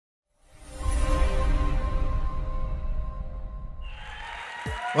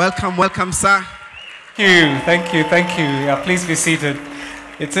Welcome, welcome, sir. Thank you. Yeah, please be seated.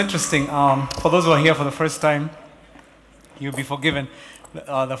 It's interesting. For those who are here for the first time, you'll be forgiven.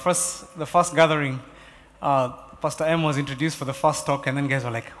 The first gathering, Pastor M was introduced for the first talk, and then guys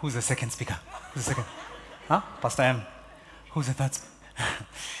were like, "Who's the second speaker? Who's the second? Huh? Pastor M. Who's the third?"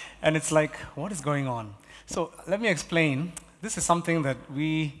 And it's like, what is going on? So let me explain. This is something that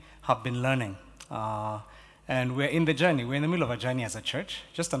we have been learning. And we're in the journey. We're in the middle of a journey as a church,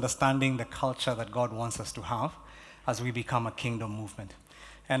 just understanding the culture that God wants us to have as we become a kingdom movement.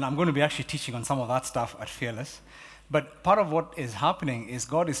 And I'm going to be actually teaching on some of that stuff at Fearless. But part of what is happening is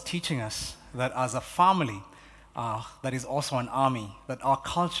God is teaching us that as a family, that is also an army, that our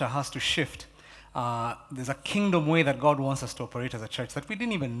culture has to shift. There's a kingdom way that God wants us to operate as a church that we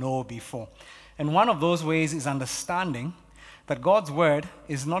didn't even know before. And one of those ways is understanding that God's word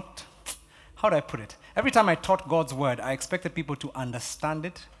is not, how do I put it? Every time I taught God's word, I expected people to understand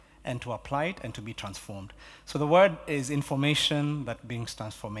it and to apply it and to be transformed. So the word is information that brings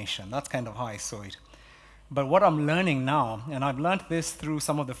transformation. That's kind of how I saw it. But what I'm learning now, and I've learned this through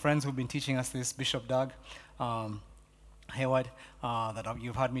some of the friends who've been teaching us this, Bishop Doug Hayward, that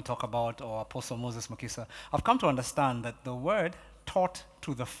you've heard me talk about, or Apostle Moses Makisa, I've come to understand that the word taught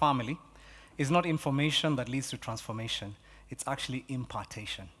to the family is not information that leads to transformation. It's actually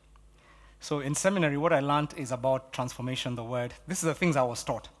impartation. So in seminary, what I learned is about transformation, the word. This is the things I was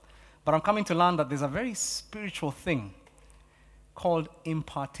taught. But I'm coming to learn that there's a very spiritual thing called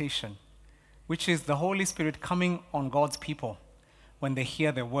impartation, which is the Holy Spirit coming on God's people when they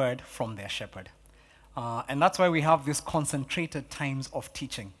hear the word from their shepherd. And that's why we have these concentrated times of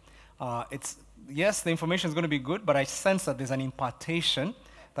teaching. Yes, the information is going to be good, but I sense that there's an impartation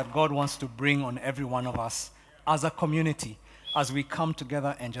that God wants to bring on every one of us as a community, as we come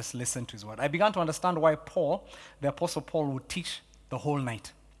together and just listen to his word. I began to understand why Paul, the Apostle Paul, would teach the whole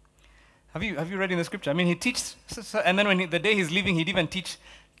night. Have you read in the scripture? I mean, he teaches, and then the day he's leaving, he'd even teach.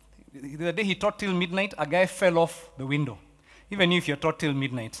 The day he taught till midnight, a guy fell off the window. Even if you're taught till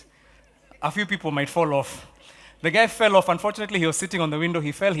midnight, a few people might fall off. The guy fell off. Unfortunately, he was sitting on the window.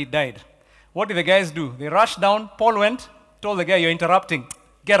 He fell, he died. What did the guys do? They rushed down. Paul went, told the guy, "You're interrupting.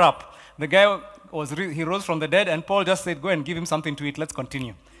 Get up." The guy he rose from the dead, and Paul just said, "Go and give him something to eat. Let's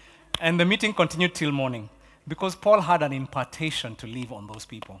continue." And the meeting continued till morning because Paul had an impartation to leave on those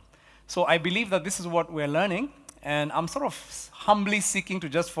people. So I believe that this is what we're learning, and I'm sort of humbly seeking to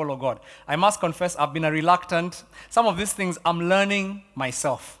just follow God. I must confess, I've been a reluctant. Some of these things I'm learning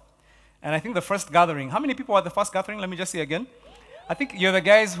myself. And I think the first gathering, how many people were at the first gathering? Let me just see again. I think you're the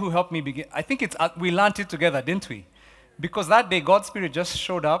guys who helped me begin. I think we learned it together, didn't we? Because that day, God's Spirit just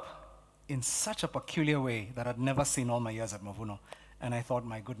showed up in such a peculiar way that I'd never seen all my years at Mavuno. And I thought,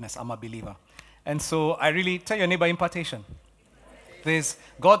 my goodness, I'm a believer. And so I really, tell your neighbor, impartation. There's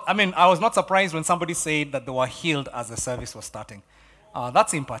God, I was not surprised when somebody said that they were healed as the service was starting.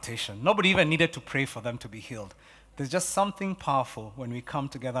 That's impartation. Nobody even needed to pray for them to be healed. There's just something powerful when we come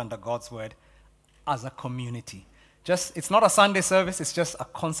together under God's word as a community. It's not a Sunday service, it's just a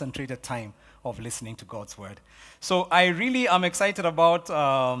concentrated time of listening to God's word. So I really am excited about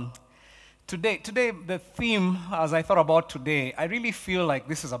Today, the theme, as I thought about today, I really feel like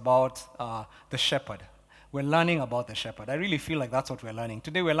this is about the shepherd. We're learning about the shepherd. I really feel like that's what we're learning.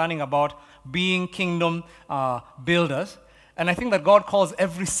 Today we're learning about being kingdom builders. And I think that God calls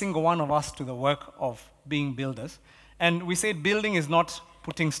every single one of us to the work of being builders. And we say building is not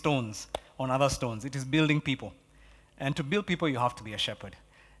putting stones on other stones. It is building people. And to build people, you have to be a shepherd.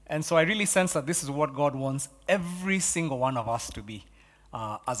 And so I really sense that this is what God wants every single one of us to be.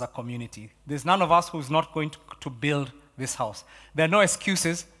 As a community. There's none of us who's not going to build this house. There are no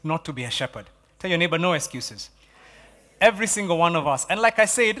excuses not to be a shepherd. Tell your neighbor, no excuses. Every single one of us. And like I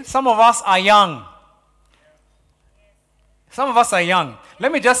said, some of us are young. Some of us are young.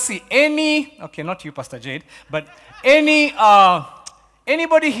 Let me just see okay, not you, Pastor Jade, but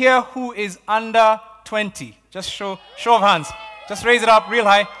anybody here who is under 20? Just show of hands. Just raise it up real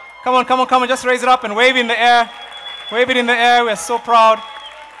high. Come on, just raise it up and wave in the air. Wave it in the air. We're so proud.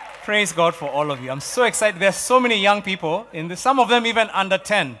 Praise God for all of you. I'm so excited. There's so many young people in this, some of them even under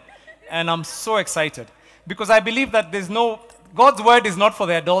 10. And I'm so excited because I believe that God's word is not for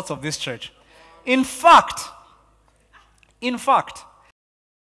the adults of this church. In fact,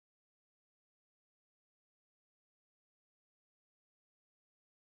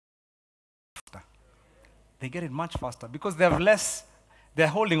 they get it much faster because they have less, they're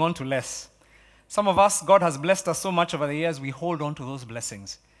holding on to less. Some of us, God has blessed us so much over the years, we hold on to those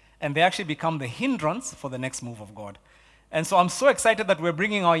blessings. And they actually become the hindrance for the next move of God. And so I'm so excited that we're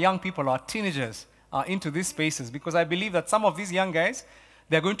bringing our young people, our teenagers, into these spaces because I believe that some of these young guys,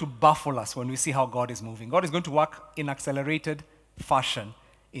 they're going to baffle us when we see how God is moving. God is going to work in accelerated fashion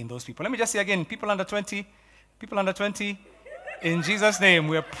in those people. Let me just say again, people under 20, in Jesus' name,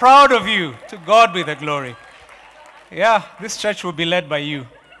 we're proud of you. To God be the glory. Yeah, this church will be led by you.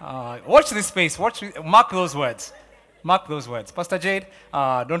 Watch this space. Mark those words. Mark those words. Pastor Jade,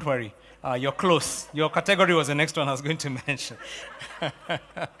 don't worry. You're close. Your category was the next one I was going to mention.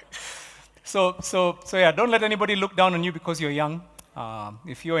 So yeah, don't let anybody look down on you because you're young.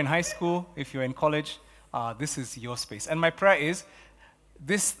 If you're in high school, if you're in college, this is your space. And my prayer is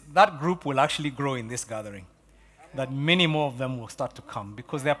that group will actually grow in this gathering. That many more of them will start to come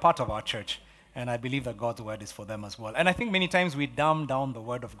because they're part of our church. And I believe that God's word is for them as well. And I think many times we dumb down the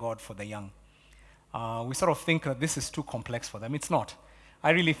word of God for the young. We sort of think that this is too complex for them. It's not. I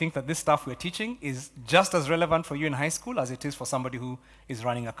really think that this stuff we're teaching is just as relevant for you in high school as it is for somebody who is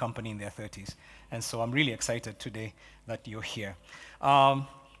running a company in their 30s. And so I'm really excited today that you're here.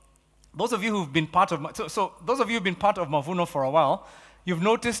 Those of you who've been part of those of you who've been part of Mavuno for a while, you've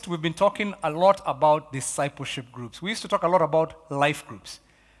noticed we've been talking a lot about discipleship groups. We used to talk a lot about life groups.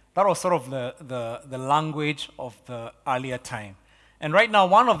 That was sort of the language of the earlier time. And right now,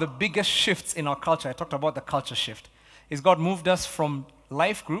 one of the biggest shifts in our culture, I talked about the culture shift, is God moved us from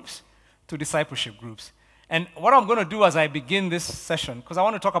life groups to discipleship groups. And what I'm going to do as I begin this session, because I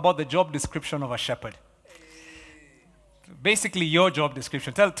want to talk about the job description of a shepherd. Basically, your job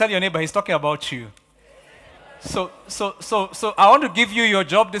description. Tell your neighbor, he's talking about you. So I want to give you your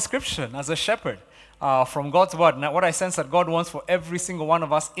job description as a shepherd. From God's word. Now, what I sense that God wants for every single one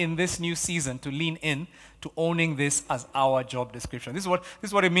of us in this new season to lean in to owning this as our job description. This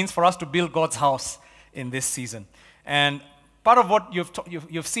is what it means for us to build God's house in this season. And part of what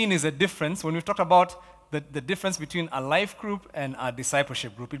you've seen is a difference. When we've talked about the difference between a life group and a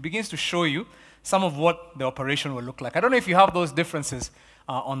discipleship group, it begins to show you some of what the operation will look like. I don't know if you have those differences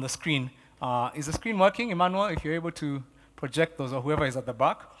on the screen. Is the screen working, Emmanuel, if you're able to project those, or whoever is at the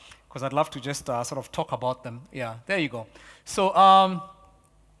back? Because I'd love to just sort of talk about them. Yeah, there you go. So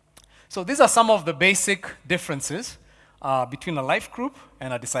these are some of the basic differences between a life group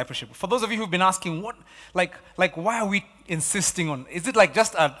and a discipleship group. For those of you who've been asking, why are we insisting on? Is it like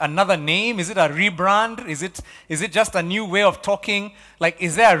just another name? Is it a rebrand? Is it just a new way of talking? Like,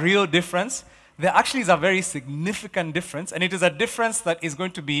 is there a real difference? There actually is a very significant difference, and it is a difference that is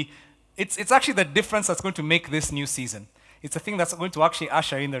going to be. It's actually the difference that's going to make this new season. It's a thing that's going to actually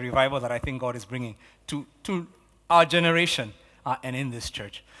usher in the revival that I think God is bringing to our generation and in this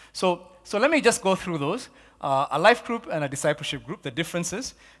church. So let me just go through those. A life group and a discipleship group, the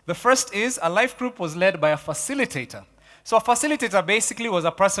differences. The first is a life group was led by a facilitator. So a facilitator basically was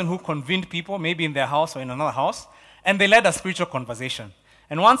a person who convened people, maybe in their house or in another house, and they led a spiritual conversation.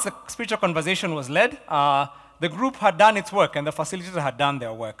 And once the spiritual conversation was led, the group had done its work and the facilitator had done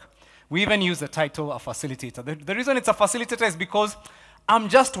their work. We even use the title a facilitator. The reason it's a facilitator is because I'm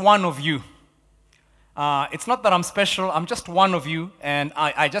just one of you. It's not that I'm special, I'm just one of you, and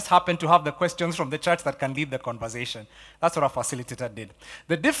I just happen to have the questions from the church that can lead the conversation. That's what a facilitator did.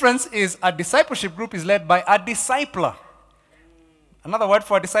 The difference is a discipleship group is led by a discipler. Another word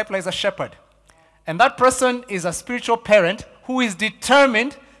for a discipler is a shepherd. And that person is a spiritual parent who is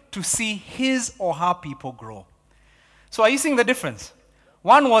determined to see his or her people grow. So are you seeing the difference?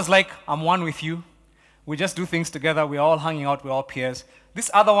 One was like, I'm one with you. We just do things together. We're all hanging out. We're all peers.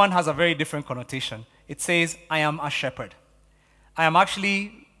 This other one has a very different connotation. It says, I am a shepherd. I am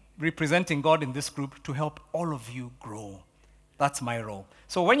actually representing God in this group to help all of you grow. That's my role.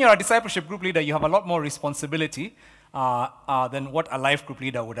 So when you're a discipleship group leader, you have a lot more responsibility than what a life group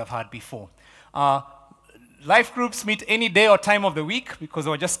leader would have had before. Life groups meet any day or time of the week because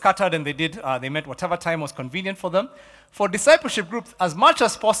they were just scattered and they met whatever time was convenient for them. For discipleship groups, as much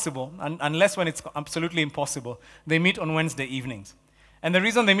as possible, unless when it's absolutely impossible, they meet on Wednesday evenings. And the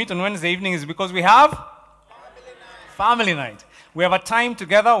reason they meet on Wednesday evening is because we have family night. We have a time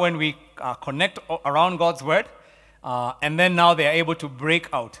together when we connect around God's word, and then now they are able to break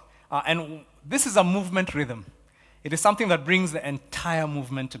out. And this is a movement rhythm. It is something that brings the entire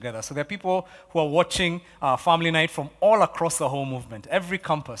movement together. So there are people who are watching Family Night from all across the whole movement, every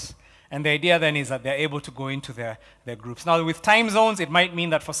campus. And the idea then is that they're able to go into their groups. Now, with time zones, it might mean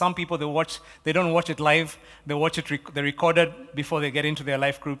that for some people, they don't watch it live. They watch it, they record it before they get into their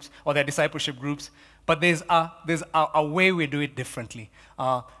life groups or their discipleship groups. But there's a way we do it differently.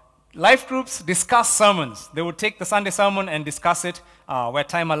 Life groups discuss sermons. They would take the Sunday sermon and discuss it where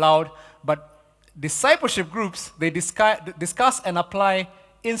time allowed. But discipleship groups, they discuss and apply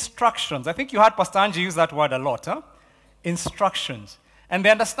instructions. I think you heard Pastor Angie use that word a lot, huh? Instructions. And the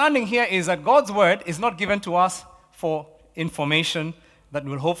understanding here is that God's word is not given to us for information that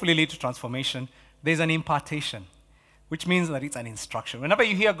will hopefully lead to transformation, there's an impartation, which means that it's an instruction. Whenever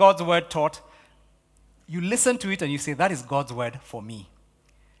you hear God's word taught, you listen to it and you say, that is God's word for me.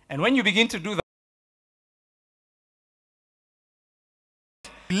 And when you begin to do that,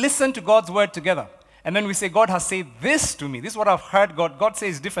 we listen to God's word together. And then we say, God has said this to me. This is what I've heard God. God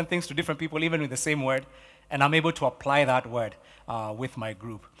says different things to different people, even with the same word. And I'm able to apply that word with my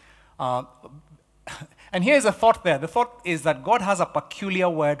group. And here's a thought there. The thought is that God has a peculiar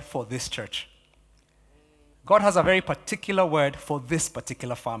word for this church. God has a very particular word for this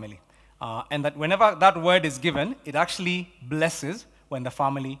particular family. And that whenever that word is given, it actually blesses when the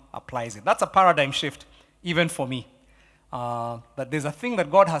family applies it. That's a paradigm shift, even for me. That there's a thing that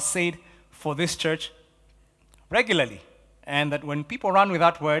God has said for this church regularly. And that when people run with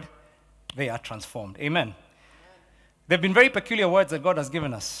that word, they are transformed. Amen. There have been very peculiar words that God has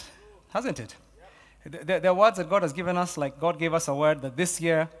given us, hasn't it? There are words that God has given us, like God gave us a word that this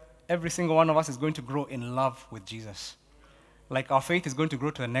year, every single one of us is going to grow in love with Jesus. Like our faith is going to grow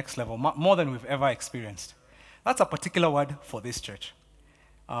to the next level, more than we've ever experienced. That's a particular word for this church.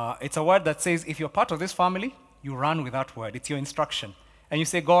 It's a word that says, if you're part of this family, you run with that word. It's your instruction. And you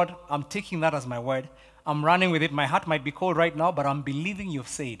say, God, I'm taking that as my word. I'm running with it. My heart might be cold right now, but I'm believing you've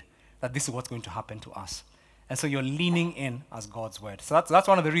said that this is what's going to happen to us. And so you're leaning in as God's word. So that's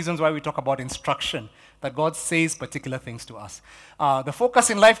one of the reasons why we talk about instruction, that God says particular things to us. The focus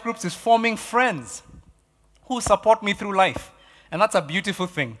in life groups is forming friends who support me through life. And that's a beautiful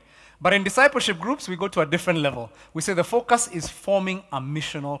thing. But in discipleship groups, we go to a different level. We say the focus is forming a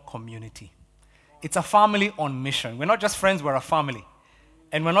missional community. It's a family on mission. We're not just friends, we're a family.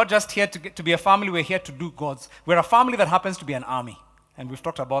 And we're not just here to be a family, we're here to do God's. We're a family that happens to be an army. And we've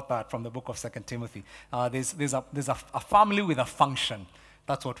talked about that from the book of 2 Timothy. There's a family with a function.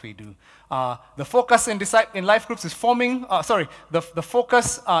 That's what we do. The focus in life groups is the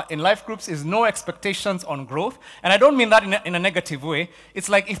focus in life groups is no expectations on growth. And I don't mean that in a negative way. It's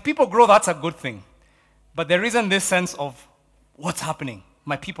like if people grow, that's a good thing. But there isn't this sense of what's happening.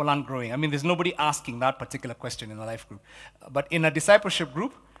 My people aren't growing. I mean, there's nobody asking that particular question in a life group. But in a discipleship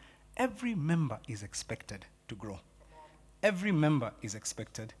group, every member is expected to grow. Every member is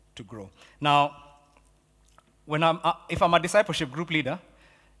expected to grow. Now, if I'm a discipleship group leader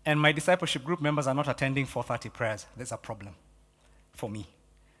and my discipleship group members are not attending 4:30 prayers, there's a problem for me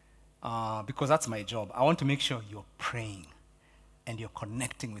because that's my job. I want to make sure you're praying and you're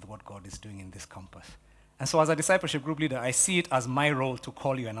connecting with what God is doing in this campus. And so as a discipleship group leader, I see it as my role to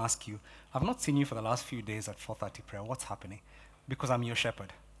call you and ask you, I've not seen you for the last few days at 4:30 prayer. What's happening? Because I'm your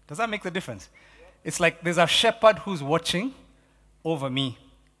shepherd. Does that make the difference? It's like there's a shepherd who's watching over me.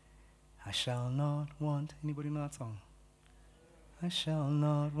 I shall not want. Anybody know that song? I shall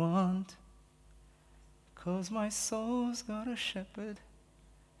not want, 'cause my soul's got a shepherd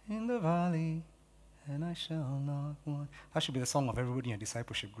in the valley, and I shall not want. That should be the song of everybody in a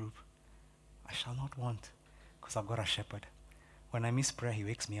discipleship group. I shall not want, because I've got a shepherd. When I miss prayer, he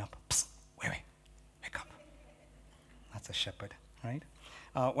wakes me up. Psst, wake up. That's a shepherd, right?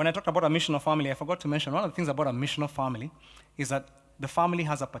 When I talked about a missional family, I forgot to mention one of the things about a missional family is that the family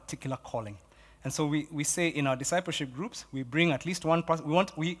has a particular calling. And so we say in our discipleship groups, we bring at least one person.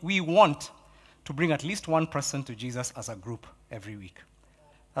 We want to bring at least one person to Jesus as a group every week.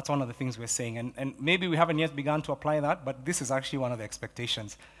 That's one of the things we're saying. And maybe we haven't yet begun to apply that, but this is actually one of the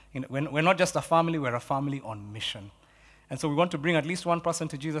expectations. We're not just a family, we're a family on mission. And so we want to bring at least one person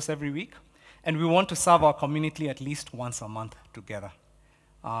to Jesus every week, and we want to serve our community at least once a month together.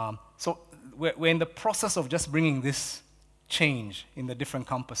 So we're in the process of just bringing this change in the different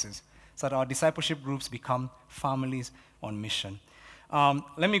campuses so that our discipleship groups become families on mission.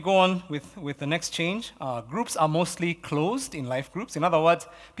 Let me go on with the next change. Groups are mostly closed in life groups. In other words,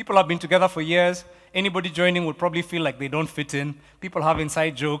 people have been together for years. Anybody joining would probably feel like they don't fit in. People have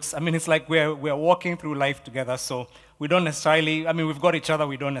inside jokes. I mean, it's like we're walking through life together, so we don't necessarily, we've got each other,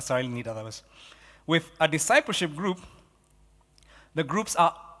 we don't necessarily need others. With a discipleship group, the groups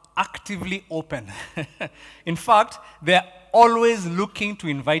are actively open. In fact, they're always looking to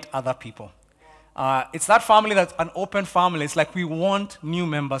invite other people. It's that family that's an open family. It's like we want new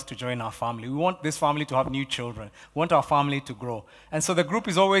members to join our family. We want this family to have new children. We want our family to grow. And so the group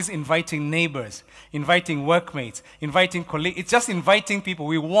is always inviting neighbors, inviting workmates, inviting colleagues. It's just inviting people.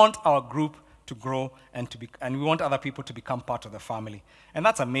 We want our group to grow and we want other people to become part of the family. And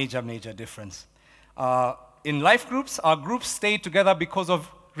that's a major, major difference. In life groups, our groups stay together because of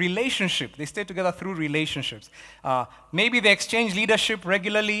relationship. They stay together through relationships. Maybe they exchange leadership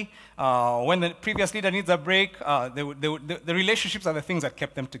regularly. When the previous leader needs a break, the relationships are the things that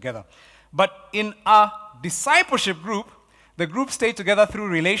kept them together. But in a discipleship group, The groups stay together through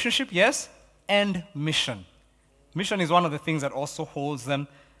relationship, yes, and mission. Mission is one of the things that also holds them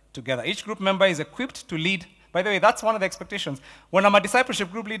together. Each group member is equipped to lead. By the way, that's one of the expectations. When I'm a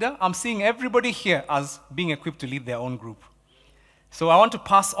discipleship group leader, I'm seeing everybody here as being equipped to lead their own group. So I want to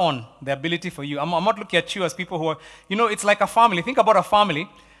pass on the ability for you. I'm not looking at you as people who are, it's like a family. Think about a family.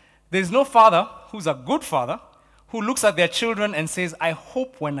 There's no father who's a good father who looks at their children and says, I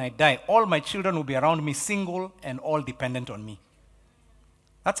hope when I die, all my children will be around me, single and all dependent on me.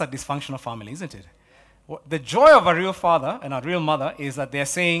 That's a dysfunctional family, isn't it? The joy of a real father and a real mother is that they're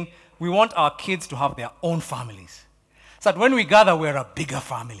saying, we want our kids to have their own families. So that when we gather, we're a bigger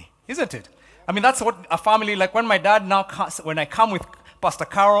family, isn't it? I mean, that's what a family, like when my dad when I come with Pastor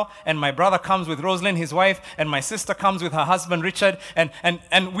Carol, and my brother comes with Rosalind, his wife, and my sister comes with her husband, Richard,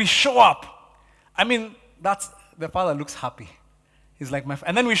 and we show up. I mean, the father looks happy. He's like,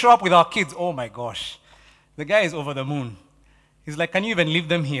 and then we show up with our kids. Oh my gosh, the guy is over the moon. He's like, can you even leave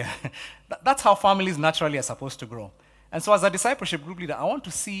them here? That's how families naturally are supposed to grow. And so as a discipleship group leader, I want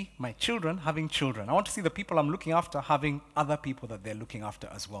to see my children having children. I want to see the people I'm looking after having other people that they're looking after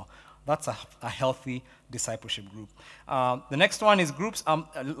as well. That's a healthy discipleship group. The next one is groups.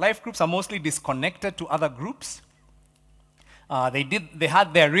 Life groups are mostly disconnected to other groups. They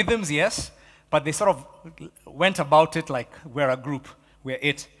had their rhythms, yes, but they sort of went about it like we're a group, we're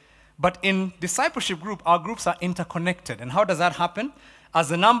it. But in discipleship group, our groups are interconnected. And how does that happen? As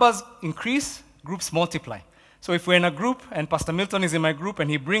the numbers increase, groups multiply. So if we're in a group and Pastor Milton is in my group and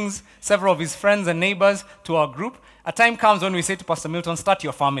he brings several of his friends and neighbors to our group, a time comes when we say to Pastor Milton, start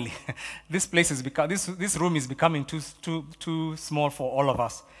your family. This room is becoming too small for all of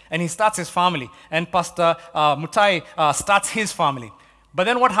us. And he starts his family. And Pastor Mutai starts his family. But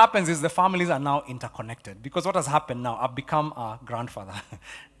then what happens is the families are now interconnected. Because what has happened now, I've become a grandfather,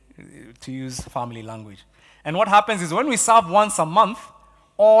 to use family language. And what happens is when we serve once a month,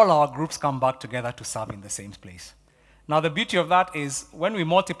 all our groups come back together to serve in the same place. Now, the beauty of that is when we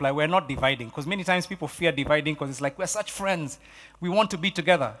multiply, we're not dividing, because many times people fear dividing because it's like, we're such friends. We want to be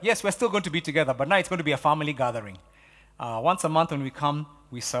together. Yes, we're still going to be together, but now it's going to be a family gathering. Once a month when we come,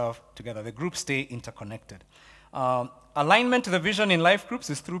 we serve together. The groups stay interconnected. Alignment to the vision in life groups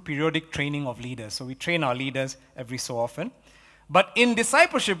is through periodic training of leaders. So we train our leaders every so often. But in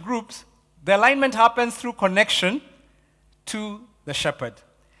discipleship groups, the alignment happens through connection to the shepherd.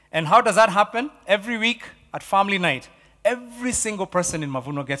 And how does that happen? Every week at family night, every single person in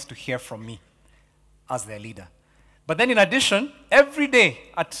Mavuno gets to hear from me as their leader. But then in addition, every day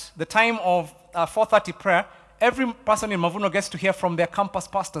at the time of 4:30 prayer, every person in Mavuno gets to hear from their campus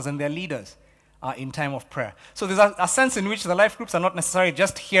pastors and their leaders in time of prayer. So there's a sense in which the life groups are not necessarily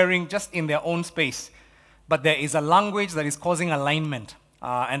just hearing just in their own space, but there is a language that is causing alignment,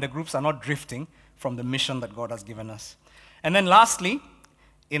 and the groups are not drifting from the mission that God has given us. And then lastly,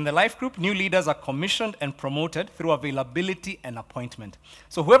 in the life group, new leaders are commissioned and promoted through availability and appointment.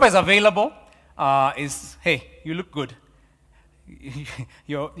 So whoever is available is, hey, you look good.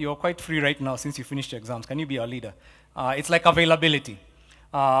 You're quite free right now since you finished your exams. Can you be our leader? It's like availability.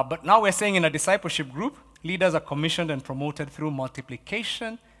 But now we're saying in a discipleship group, leaders are commissioned and promoted through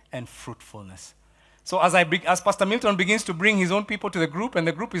multiplication and fruitfulness. So as Pastor Milton begins to bring his own people to the group and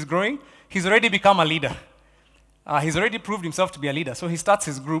the group is growing, he's already become a leader. He's already proved himself to be a leader. So he starts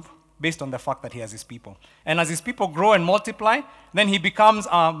his group based on the fact that he has his people. And as his people grow and multiply, then he becomes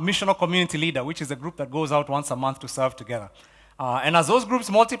a missional community leader, which is a group that goes out once a month to serve together. And as those groups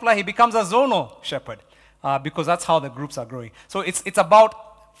multiply, he becomes a zonal shepherd, because that's how the groups are growing. So it's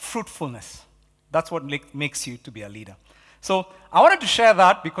about fruitfulness. That's what makes you to be a leader. So I wanted to share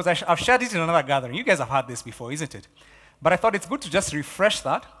that because I've shared it in another gathering. You guys have had this before, isn't it? But I thought it's good to just refresh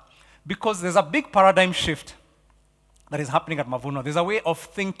that because there's a big paradigm shift that is happening at Mavuno. There's a way of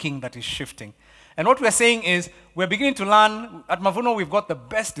thinking that is shifting. And what we're saying is we're beginning to learn. At Mavuno, we've got the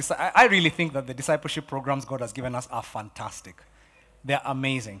best. I really think that the discipleship programs God has given us are fantastic. They're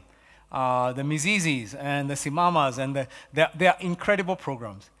amazing. The Mizizis and the Simamas, and they're incredible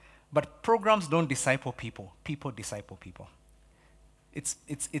programs. But programs don't disciple people. People disciple people. It's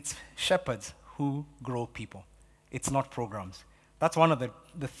shepherds who grow people. It's not programs. That's one of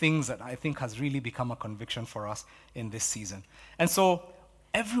the things that I think has really become a conviction for us in this season. And so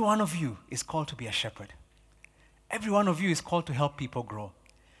every one of you is called to be a shepherd. Every one of you is called to help people grow.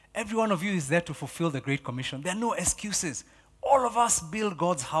 Every one of you is there to fulfill the Great Commission. There are no excuses. All of us build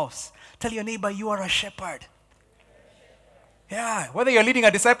God's house. Tell your neighbor, you are a shepherd. Yeah, whether you're leading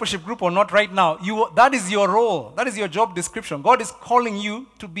a discipleship group or not right now, that is your role. That is your job description. God is calling you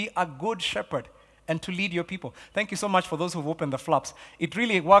to be a good shepherd and to lead your people. Thank you so much for those who've opened the flaps. It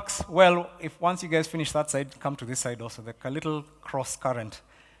really works well if once you guys finish that side, come to this side also. The little cross current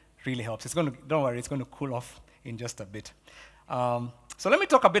really helps. Don't worry, it's going to cool off in just a bit. So let me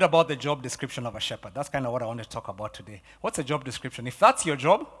talk a bit about the job description of a shepherd. That's kind of what I want to talk about today. What's a job description? If that's your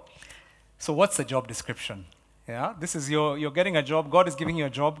job, so what's the job description? Yeah, this is you're getting a job. God is giving you a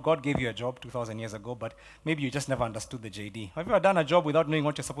job. God gave you a job 2,000 years ago, but maybe you just never understood the JD. Have you ever done a job without knowing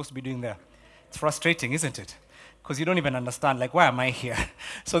what you're supposed to be doing there? It's frustrating, isn't it? Because you don't even understand, like, why am I here?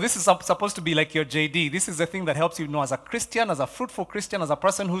 So this is supposed to be like your JD. This is the thing that helps you know as a Christian, as a fruitful Christian, as a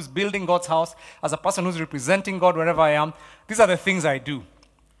person who's building God's house, as a person who's representing God wherever I am. These are the things I do.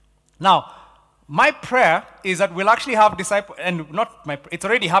 Now, my prayer is that we'll actually have it's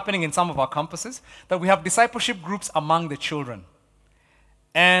already happening in some of our campuses, that we have discipleship groups among the children.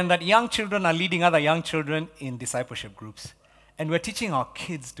 And that young children are leading other young children in discipleship groups. And we're teaching our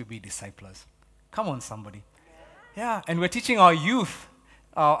kids to be disciples. Come on, somebody. Yeah, and we're teaching our youth,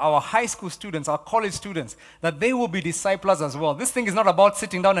 our high school students, our college students, that they will be disciples as well. This thing is not about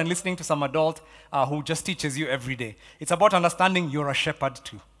sitting down and listening to some adult who just teaches you every day. It's about understanding you're a shepherd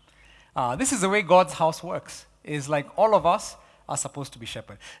too. This is the way God's house works. Is like all of us are supposed to be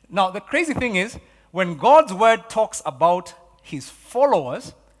shepherds. Now, the crazy thing is, when God's word talks about his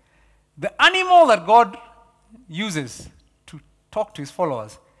followers, the animal that God uses to talk to his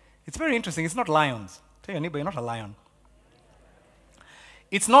followers, it's very interesting. It's not lions. Tell your neighbor, you're not a lion.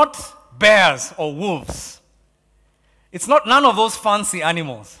 It's not bears or wolves. It's not none of those fancy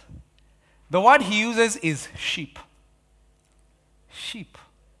animals. The word he uses is sheep. Sheep.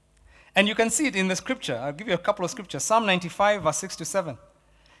 And you can see it in the scripture. I'll give you a couple of scriptures. Psalm 95, verse 6 to 7.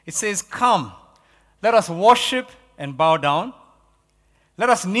 It says, "Come, let us worship and bow down. Let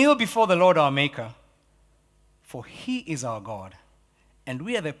us kneel before the Lord our Maker. For he is our God, and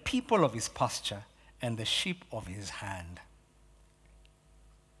we are the people of his pasture and the sheep of his hand."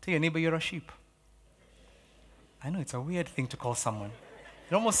 Tell your neighbor, you're a sheep. I know it's a weird thing to call someone.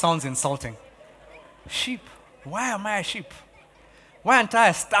 It almost sounds insulting. Sheep. Why am I a sheep? Why aren't I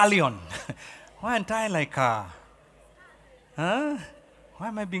a stallion? Why aren't I like a... Huh? Why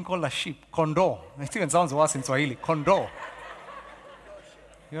am I being called a sheep? Kondoo. It even sounds worse in Swahili. Kondoo.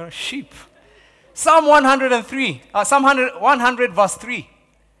 You're a sheep. Psalm 100 verse 3.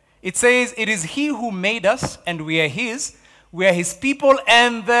 It says, "It is he who made us, and we are his. We are his people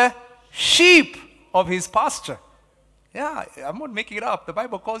and the sheep of his pasture." Yeah, I'm not making it up. The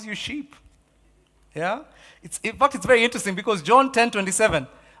Bible calls you sheep. Yeah? In fact, it's very interesting because John 10:27,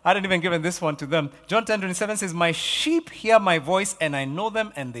 I hadn't even given this one to them. John 10:27 says, "My sheep hear my voice, and I know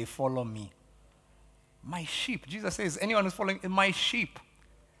them, and they follow me." My sheep. Jesus says, anyone who's following my sheep.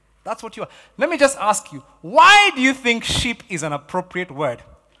 That's what you are. Let me just ask you, why do you think sheep is an appropriate word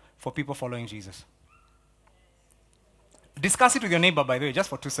for people following Jesus? Discuss it with your neighbor, by the way, just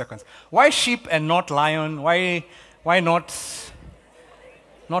for 2 seconds. Why sheep and not lion? Why not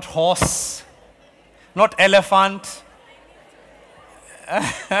horse? Not elephant?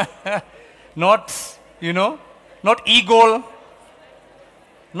 Not eagle?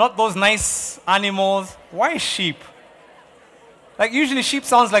 Not those nice animals? Why sheep? Like usually sheep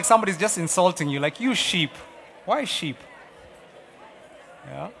sounds like somebody's just insulting you, like you sheep. Why sheep?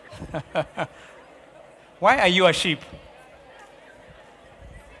 Yeah. Why are you a sheep?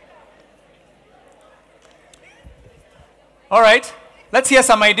 All right, let's hear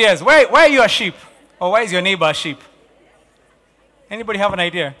some ideas. Why are you a sheep? Or why is your neighbor a sheep? Anybody have an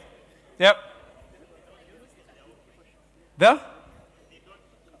idea? Yep.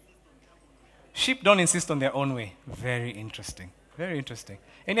 Sheep don't insist on their own way. Very interesting. Very interesting.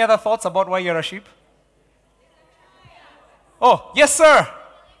 Any other thoughts about why you're a sheep? Oh, yes, sir.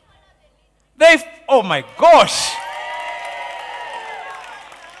 Oh my gosh.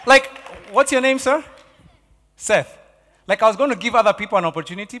 Like, what's your name, sir? Seth. Like I was going to give other people an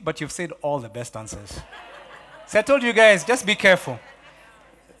opportunity, but you've said all the best answers. So I told you guys, just be careful.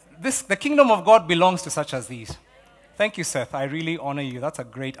 The kingdom of God belongs to such as these. Thank you, Seth. I really honor you. That's a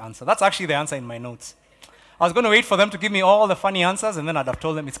great answer. That's actually the answer in my notes. I was going to wait for them to give me all the funny answers, and then I'd have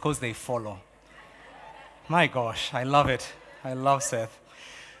told them it's because they follow. My gosh, I love it. I love Seth.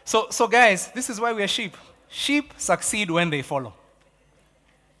 So guys, this is why we are sheep. Sheep succeed when they follow.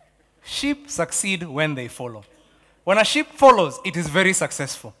 Sheep succeed when they follow. When a sheep follows, it is very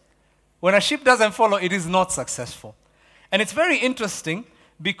successful. When a sheep doesn't follow, it is not successful. And it's very interesting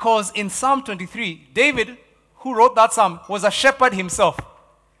because in Psalm 23, David, who wrote that psalm, was a shepherd himself.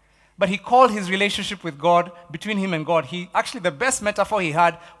 But he called his relationship with God, between him and God, actually the best metaphor he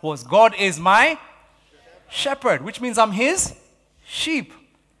had was, God is my shepherd, which means I'm his sheep.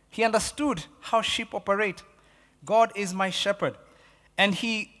 He understood how sheep operate. God is my shepherd. And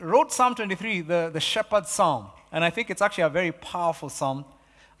he wrote Psalm 23, the shepherd psalm. And I think it's actually a very powerful psalm.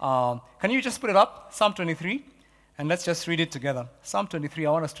 Can you just put it up? Psalm 23. And let's just read it together. Psalm 23,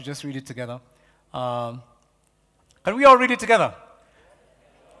 I want us to just read it together. Can we all read it together?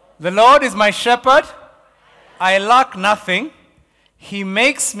 The Lord is my shepherd. I lack nothing. He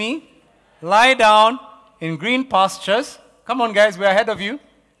makes me lie down in green pastures. Come on, guys, we're ahead of you.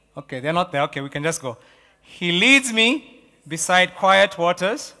 Okay, they're not there. Okay, we can just go. He leads me beside quiet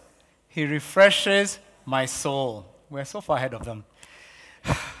waters. He refreshes my soul. We're so far ahead of them.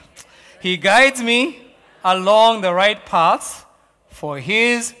 He guides me along the right paths for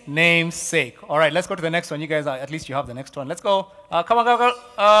his name's sake. All right, let's go to the next one. You guys, at least you have the next one. Let's go. Come on, go.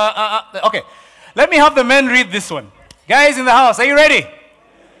 Okay, let me have the men read this one. Guys in the house, are you ready?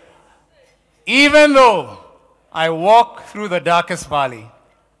 Even though I walk through the darkest valley,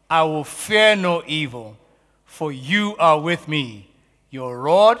 I will fear no evil, for you are with me. Your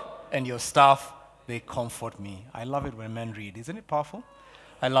rod and your staff, they comfort me. I love it when men read. Isn't it powerful?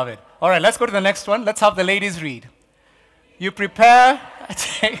 I love it. All right, let's go to the next one. Let's have the ladies read. You prepare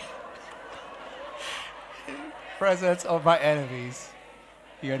presence of my enemies.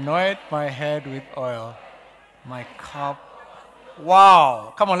 You anoint my head with oil. My cup.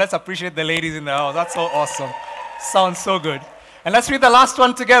 Wow. Come on, let's appreciate the ladies in the house. That's so awesome. Sounds so good. And let's read the last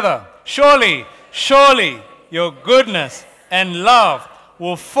one together. Surely, surely, your goodness and love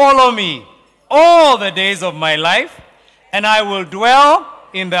will follow me all the days of my life, and I will dwell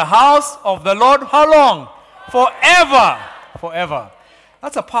in the house of the Lord. How long? Forever. Forever.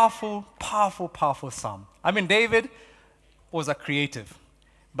 That's a powerful, powerful, powerful psalm. I mean, David was a creative,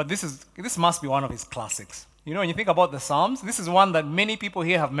 but this must be one of his classics. You know, when you think about the Psalms, this is one that many people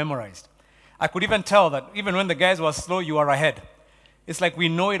here have memorized. I could even tell that even when the guys were slow, you are ahead. It's like we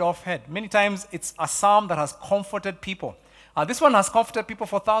know it off head. Many times it's a psalm that has comforted people. This one has comforted people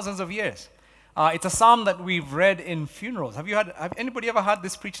for thousands of years. It's a psalm that we've read in funerals. Have anybody ever heard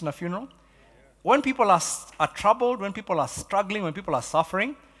this preached in a funeral? When people are troubled, when people are struggling, when people are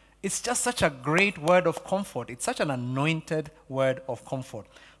suffering, it's just such a great word of comfort. It's such an anointed word of comfort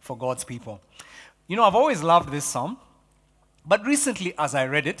for God's people. You know, I've always loved this psalm, but recently as I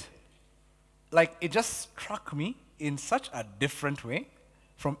read it, like it just struck me in such a different way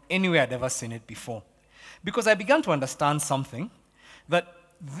from anywhere I'd ever seen it before. Because I began to understand something, that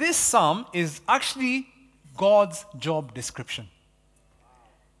this psalm is actually God's job description.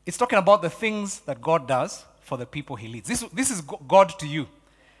 It's talking about the things that God does for the people he leads. This is God to you.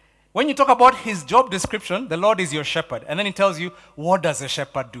 When you talk about his job description, the Lord is your shepherd. And then he tells you, what does a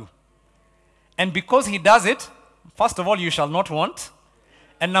shepherd do? And because he does it, first of all, you shall not want.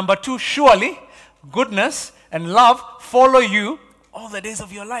 And number two, surely goodness and love follow you all the days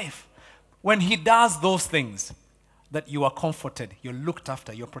of your life. When he does those things, that you are comforted, you're looked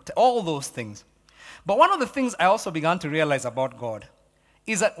after, you're protected, all those things. But one of the things I also began to realize about God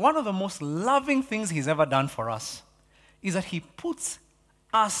is that one of the most loving things he's ever done for us is that he puts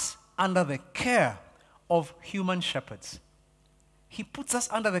us under the care of human shepherds. He puts us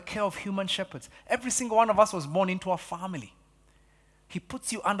under the care of human shepherds. Every single one of us was born into a family. He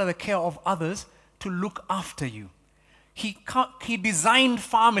puts you under the care of others to look after you. He designed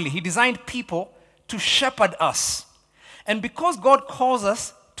family. He designed people to shepherd us. And because God calls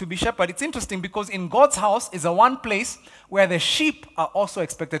us to be shepherd, it's interesting because in God's house is the one place where the sheep are also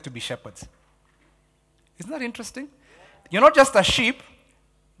expected to be shepherds. Isn't that interesting? You're not just a sheep,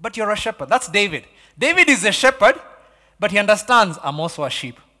 but you're a shepherd. That's David. David is a shepherd, but he understands I'm also a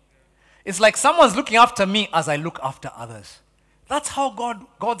sheep. It's like someone's looking after me as I look after others. That's how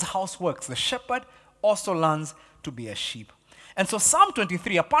God's house works. The shepherd also learns to be a sheep. And so Psalm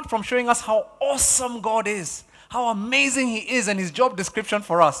 23, apart from showing us how awesome God is, how amazing he is and his job description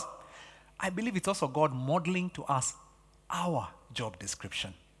for us, I believe it's also God modeling to us our job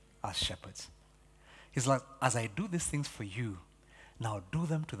description as shepherds. He's like, as I do these things for you, now do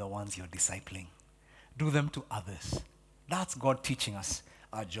them to the ones you're discipling. Do them to others. That's God teaching us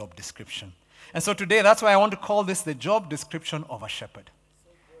our job description. And so today, that's why I want to call this the job description of a shepherd.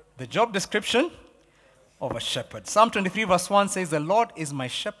 The job description of a shepherd. Psalm 23 verse 1 says, the Lord is my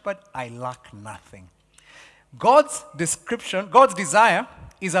shepherd, I lack nothing. God's description, God's desire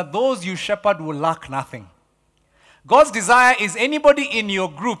is that those you shepherd will lack nothing. God's desire is anybody in your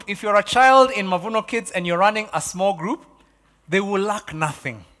group, if you're a child in Mavuno Kids and you're running a small group, they will lack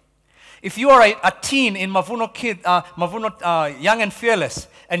nothing. If you are a teen in Mavuno Young and Fearless,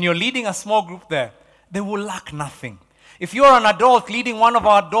 and you're leading a small group there, they will lack nothing. If you're an adult leading one of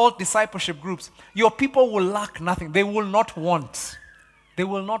our adult discipleship groups, your people will lack nothing. They will not want. They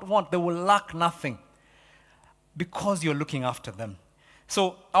will not want, they will lack nothing because you're looking after them.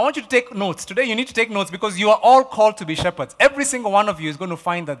 So I want you to take notes. Today you need to take notes because you are all called to be shepherds. Every single one of you is going to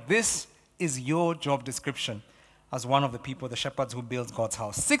find that this is your job description as one of the people, the shepherds who builds God's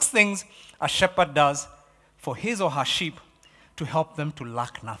house. 6 things a shepherd does for his or her sheep to help them to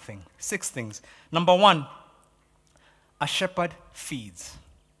lack nothing. 6 things. Number 1, a shepherd feeds.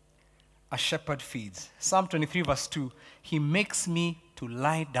 A shepherd feeds. Psalm 23 verse 2, he makes me to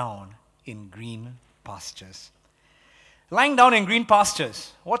lie down in green pastures. Lying down in green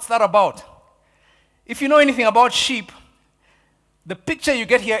pastures, what's that about? If you know anything about sheep, the picture you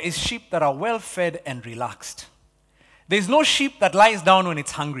get here is sheep that are well fed and relaxed. There's no sheep that lies down when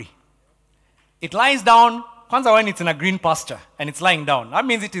it's hungry. It lies down when it's in a green pasture and it's lying down. That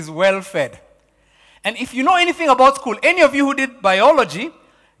means it is well fed. And if you know anything about school, any of you who did biology,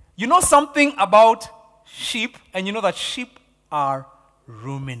 you know something about sheep, and you know that sheep are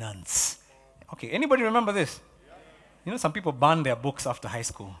ruminants. Okay, anybody remember this? You know, some people burn their books after high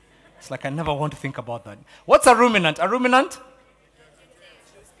school. It's like, I never want to think about that. What's a ruminant? A ruminant?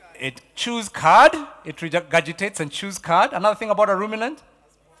 It chews cud. It regurgitates and chews cud. Another thing about a ruminant?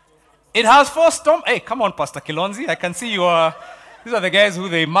 It has 4 stomachs. Hey, come on, Pastor Kilonzi. I can see you are... These are the guys who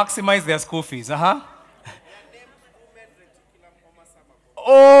they maximize their school fees.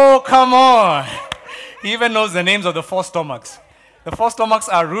 Oh, come on. He even knows the names of the 4 stomachs. The 4 stomachs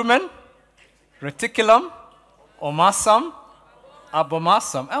are rumen, reticulum, omasum,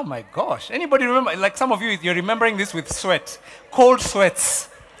 abomasum. Oh my gosh. Anybody remember? Like some of you, you're remembering this with sweat. Cold sweats.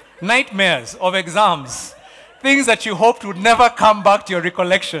 Nightmares of exams. Things that you hoped would never come back to your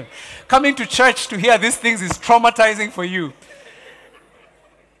recollection. Coming to church to hear these things is traumatizing for you.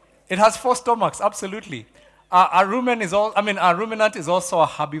 It has 4 stomachs, absolutely. A ruminant is also a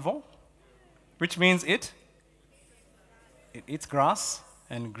herbivore, which means it eats grass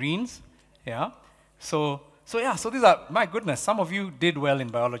and greens. Yeah. So these are, my goodness, some of you did well in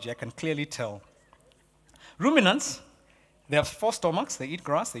biology, I can clearly tell. Ruminants, they have 4 stomachs, they eat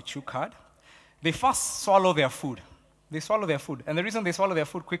grass, they chew cud. They first swallow their food. They swallow their food. And the reason they swallow their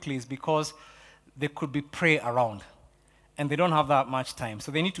food quickly is because there could be prey around. And they don't have that much time.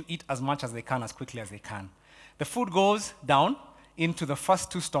 So they need to eat as much as they can, as quickly as they can. The food goes down into the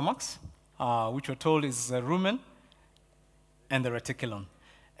first 2 stomachs, which we're told is the rumen and the reticulum.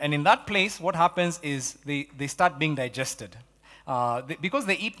 And in that place, what happens is they start being digested. Because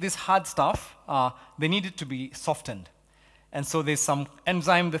they eat this hard stuff, they need it to be softened. And so there's some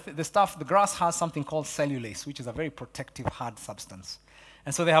enzyme, the grass has something called cellulase, which is a very protective hard substance.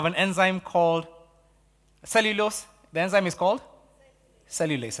 And so they have an enzyme called cellulose. The enzyme is called?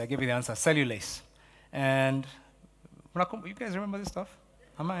 Cellulase. I give you the answer, cellulase. And you guys remember this stuff?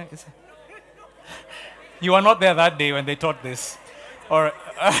 You were not there that day when they taught this. Or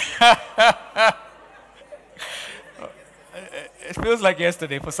it feels like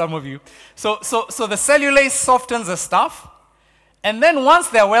yesterday for some of you. So the cellulase softens the stuff, and then once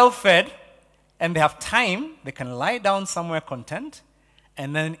they're well fed and they have time, they can lie down somewhere content,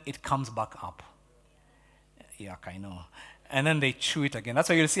 and then it comes back up. Yuck, I know. And then they chew it again. That's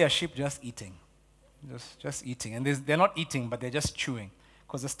why you'll see a sheep just eating. Just eating. And they're not eating, but they're just chewing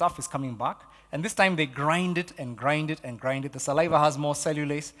because the stuff is coming back. And this time they grind it and grind it and grind it. The saliva has more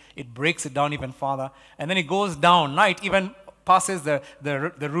cellulase. It breaks it down even farther. And then it goes down. Now it even passes the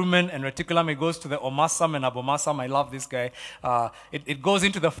rumen and reticulum. It goes to the omasum and abomasum. I love this guy. It goes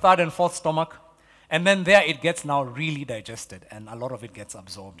into the 3rd and 4th stomach. And then there it gets now really digested. And a lot of it gets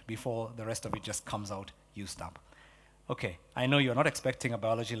absorbed before the rest of it just comes out used up. Okay, I know you're not expecting a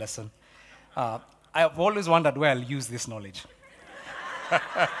biology lesson. I've always wondered where I'll use this knowledge.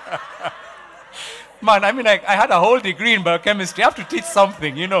 Man, I mean, I had a whole degree in biochemistry. I have to teach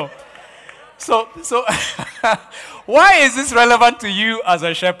something, you know. So why is this relevant to you as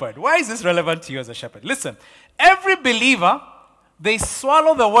a shepherd? Why is this relevant to you as a shepherd? Listen, every believer, they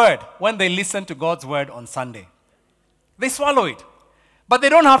swallow the word when they listen to God's word on Sunday. They swallow it, but they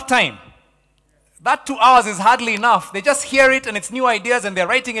don't have time. That 2 hours is hardly enough. They just hear it and it's new ideas and they're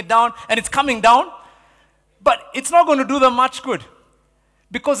writing it down and it's coming down. But it's not going to do them much good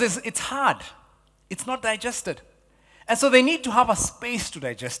because it's hard. It's not digested. And so they need to have a space to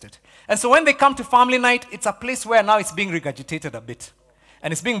digest it. And so when they come to family night, it's a place where now it's being regurgitated a bit.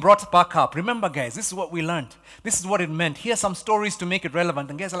 And it's being brought back up. Remember, guys, this is what we learned. This is what it meant. Here's some stories to make it relevant.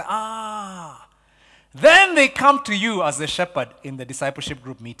 And guys are like, Then they come to you as the shepherd in the discipleship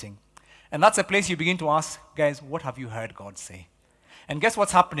group meeting. And that's a place you begin to ask, guys, what have you heard God say? And guess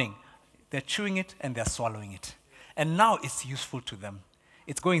what's happening? They're chewing it and they're swallowing it. And now it's useful to them.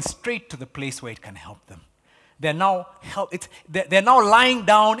 It's going straight to the place where it can help them. They're now they're now lying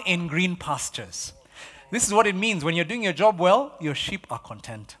down in green pastures. This is what it means. When you're doing your job well, your sheep are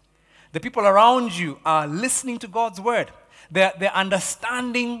content. The people around you are listening to God's word. They're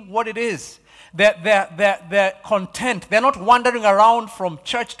understanding what it is. They're content. They're not wandering around from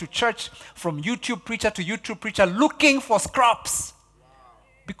church to church, from YouTube preacher to YouTube preacher, looking for scraps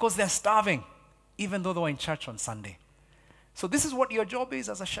because they're starving, even though they were in church on Sunday. So this is what your job is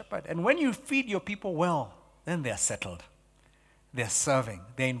as a shepherd. And when you feed your people well, then they're settled. They're serving.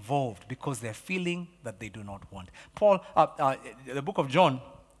 They're involved because they're feeling that they do not want. Paul, the book of John,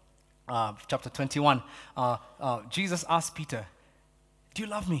 chapter 21, Jesus asked Peter, "Do you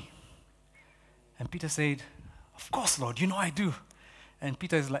love me?" And Peter said, "Of course, Lord, you know I do." And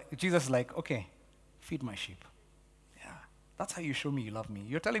Jesus is like, "Okay, feed my sheep." Yeah, that's how you show me you love me.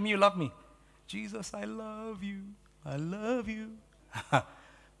 You're telling me you love me. Jesus, I love you. I love you.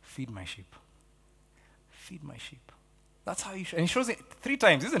 Feed my sheep. Feed my sheep. That's how you show. And he shows it 3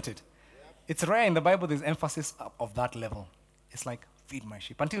 times, isn't it? Yep. It's rare in the Bible there's emphasis of that level. It's like, feed my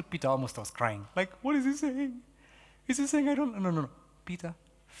sheep. Until Peter almost was crying. Like, what is he saying? Is he saying No. Peter,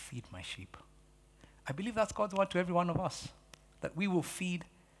 feed my sheep. I believe that's God's word to every one of us. That we will feed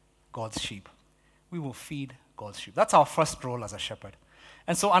God's sheep. We will feed God's sheep. That's our first role as a shepherd.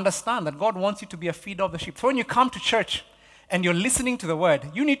 And so understand that God wants you to be a feeder of the sheep. So when you come to church and you're listening to the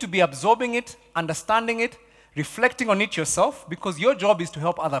word, you need to be absorbing it, understanding it, reflecting on it yourself, because your job is to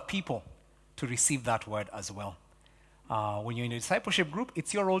help other people to receive that word as well. When you're in a discipleship group,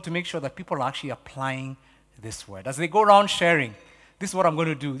 it's your role to make sure that people are actually applying this word. As they go around sharing, this is what I'm going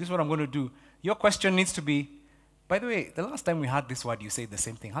to do, this is what I'm going to do. Your question needs to be, by the way, the last time we had this word, you said the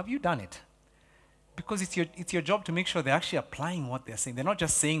same thing. Have you done it? Because it's your job to make sure they're actually applying what they're saying. They're not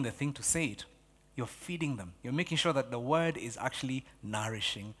just saying the thing to say it. You're feeding them. You're making sure that the word is actually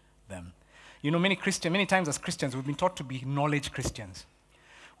nourishing them. You know, many times as Christians, we've been taught to be knowledge Christians.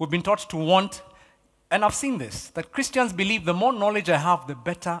 We've been taught to want, and I've seen this, that Christians believe the more knowledge I have, the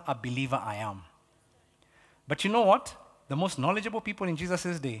better a believer I am. But you know what? The most knowledgeable people in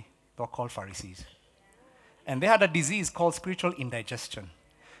Jesus' day were called Pharisees. And they had a disease called spiritual indigestion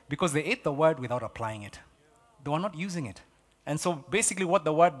because they ate the word without applying it. They were not using it. And so basically what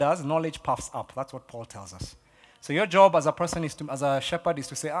the word does, knowledge puffs up. That's what Paul tells us. So your job as a person, as a shepherd, is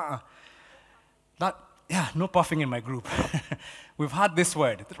to say, no puffing in my group. We've had this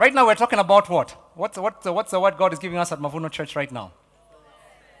word. Right now we're talking about what? What's the word God is giving us at Mavuno Church right now?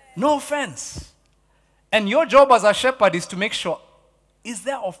 No offense. And your job as a shepherd is to make sure, is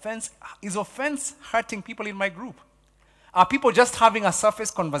offense hurting people in my group? Are people just having a surface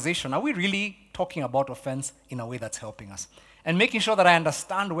conversation? Are we really talking about offense in a way that's helping us? And making sure that I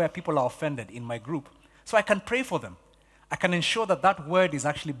understand where people are offended in my group so I can pray for them. I can ensure that that word is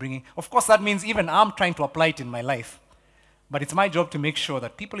actually bringing, of course that means even I'm trying to apply it in my life. But it's my job to make sure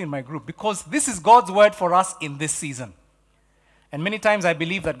that people in my group, because this is God's word for us in this season. And many times I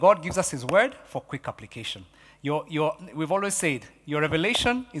believe that God gives us his word for quick application. We've always said, your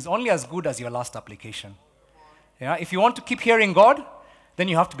revelation is only as good as your last application. Yeah? If you want to keep hearing God, then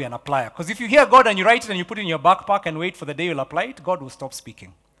you have to be an applier. Because if you hear God and you write it and you put it in your backpack and wait for the day you'll apply it, God will stop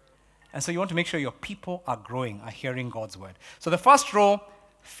speaking. And so you want to make sure your people are growing, are hearing God's word. So the first role,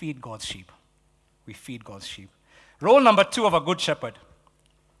 feed God's sheep. We feed God's sheep. Role number 2 of a good shepherd.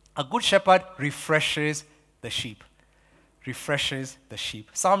 A good shepherd refreshes the sheep. Refreshes the sheep.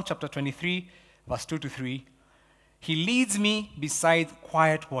 Psalm chapter 23, verse 2-3. He leads me beside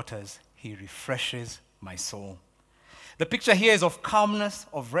quiet waters. He refreshes my soul. The picture here is of calmness,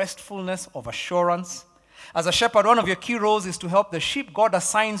 of restfulness, of assurance. As a shepherd, one of your key roles is to help the sheep God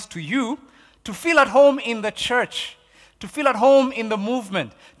assigns to you to feel at home in the church, to feel at home in the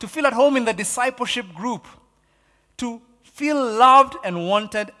movement, to feel at home in the discipleship group, to feel loved and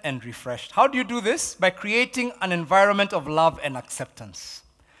wanted and refreshed. How do you do this? By creating an environment of love and acceptance,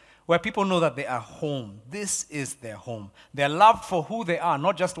 where people know that they are home. This is their home. They're loved for who they are,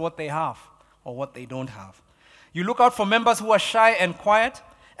 not just what they have or what they don't have. You look out for members who are shy and quiet,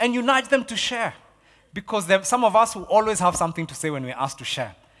 and you nudge them to share. Because there are some of us who always have something to say when we're asked to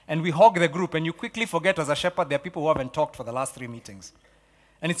share. And we hog the group, and you quickly forget as a shepherd there are people who haven't talked for the last 3 meetings.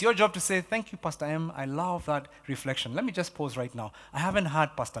 And it's your job to say, thank you, Pastor M. I love that reflection. Let me just pause right now. I haven't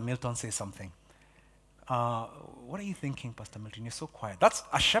heard Pastor Milton say something. What are you thinking, Pastor Milton? You're so quiet. That's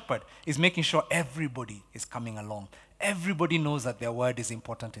a shepherd is making sure everybody is coming along. Everybody knows that their word is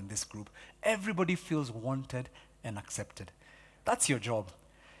important in this group. Everybody feels wanted and accepted. That's your job.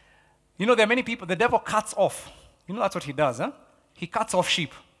 You know, there are many people, the devil cuts off. You know that's what he does, huh? He cuts off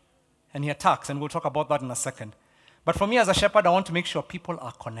sheep and he attacks, and we'll talk about that in a second. But for me as a shepherd, I want to make sure people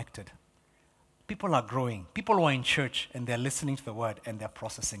are connected. People are growing. People who are in church and they're listening to the word and they're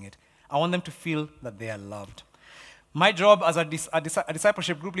processing it. I want them to feel that they are loved. My job as a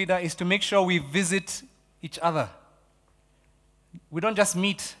discipleship group leader is to make sure we visit each other. We don't just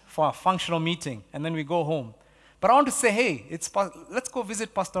meet for a functional meeting and then we go home. But I want to say, hey, let's go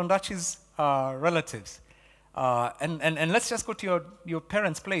visit Pastor Ondachi's relatives. And let's just go to your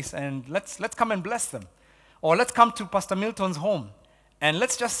parents' place and let's come and bless them. Or let's come to Pastor Milton's home and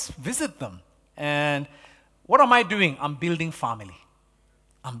let's just visit them. And what am I doing? I'm building family.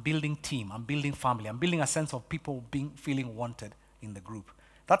 I'm building team. I'm building family. I'm building a sense of people feeling wanted in the group.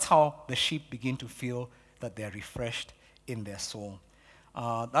 That's how the sheep begin to feel that they're refreshed in their soul.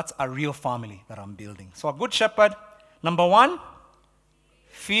 That's a real family that I'm building. So a good shepherd, number 1,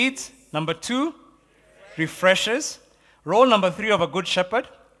 feeds. Number 2, refreshes. Role number 3 of a good shepherd,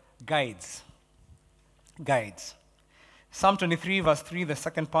 guides. Guides. Psalm 23 verse 3, the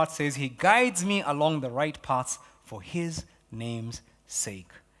second part says, he guides me along the right paths for his name's sake.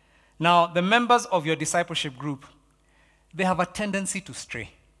 Now, the members of your discipleship group, they have a tendency to stray.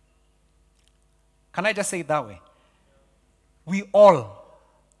 Can I just say it that way? We all,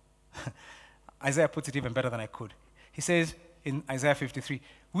 Isaiah puts it even better than I could. He says in Isaiah 53,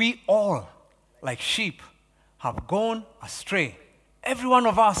 we all, like sheep, have gone astray. Every one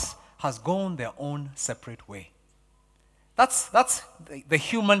of us has gone their own separate way. That's the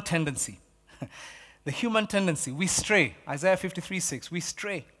human tendency. The human tendency. We stray. Isaiah 53:6. We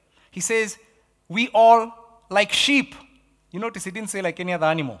stray. He says, we all, like sheep. You notice he didn't say like any other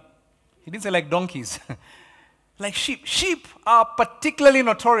animal. He didn't say like donkeys. Like sheep. Sheep are particularly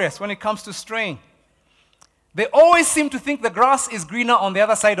notorious when it comes to straying. They always seem to think the grass is greener on the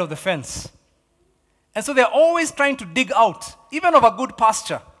other side of the fence. And so they're always trying to dig out, even of a good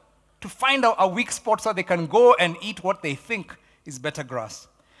pasture, to find out a weak spot so they can go and eat what they think is better grass.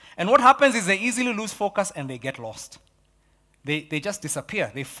 And what happens is they easily lose focus and they get lost. They just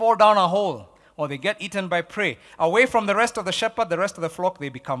disappear. They fall down a hole or they get eaten by prey. Away from the rest of the shepherd, the rest of the flock, they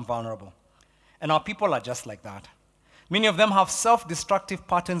become vulnerable. And our people are just like that. Many of them have self-destructive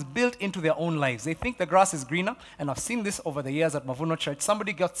patterns built into their own lives. They think the grass is greener, and I've seen this over the years at Mavuno Church.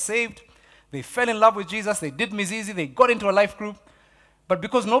 Somebody got saved, they fell in love with Jesus, they did Mizizi, they got into a life group, but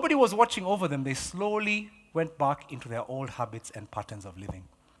because nobody was watching over them, they slowly went back into their old habits and patterns of living.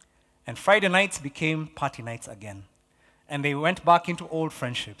 And Friday nights became party nights again. And they went back into old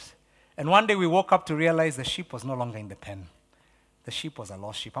friendships. And one day we woke up to realize the sheep was no longer in the pen. The sheep was a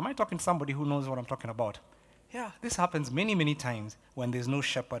lost sheep. Am I talking to somebody who knows what I'm talking about? Yeah, this happens many, many times when there's no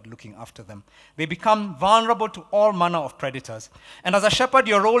shepherd looking after them. They become vulnerable to all manner of predators. And as a shepherd,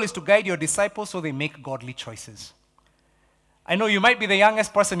 your role is to guide your disciples so they make godly choices. I know you might be the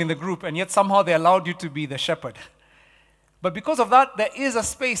youngest person in the group, and yet somehow they allowed you to be the shepherd. But because of that, there is a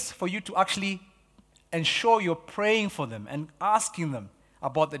space for you to actually ensure you're praying for them and asking them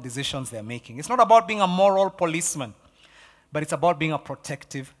about the decisions they're making. It's not about being a moral policeman, but it's about being a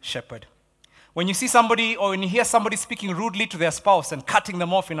protective shepherd. When you see somebody or when you hear somebody speaking rudely to their spouse and cutting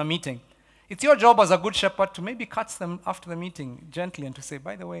them off in a meeting, it's your job as a good shepherd to maybe cut them after the meeting gently and to say,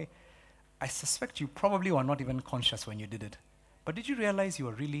 by the way, I suspect you probably were not even conscious when you did it. But did you realize you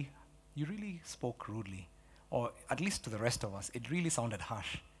really spoke rudely? Or at least to the rest of us, it really sounded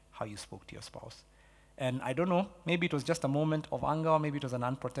harsh how you spoke to your spouse. And I don't know, maybe it was just a moment of anger, or maybe it was an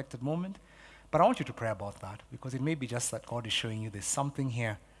unprotected moment. But I want you to pray about that, because it may be just that God is showing you there's something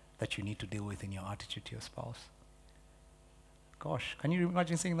here that you need to deal with in your attitude to your spouse. Gosh, can you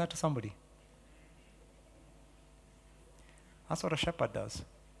imagine saying that to somebody? That's what a shepherd does.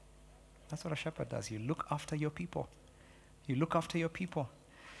 That's what a shepherd does. You look after your people. You look after your people.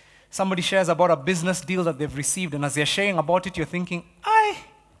 Somebody shares about a business deal that they've received, and as they're sharing about it, you're thinking,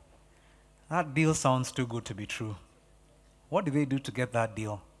 that deal sounds too good to be true. What did they do to get that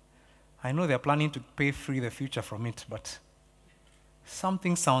deal? I know they're planning to pay free the future from it, but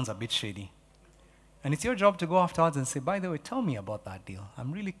something sounds a bit shady. And it's your job to go afterwards and say, by the way, tell me about that deal.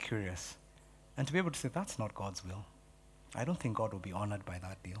 I'm really curious. And to be able to say, that's not God's will. I don't think God will be honored by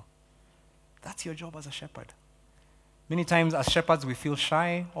that deal. That's your job as a shepherd. Many times as shepherds we feel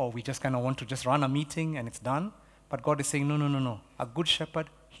shy, or we just kind of want to just run a meeting and it's done. But God is saying, no. A good shepherd,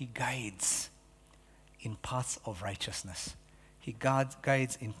 he guides in paths of righteousness. He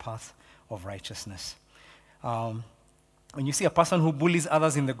guides in paths of righteousness. When you see a person who bullies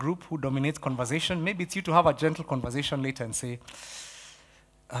others in the group, who dominates conversation, maybe it's you to have a gentle conversation later and say,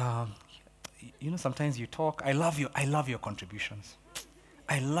 sometimes you talk, I love your contributions.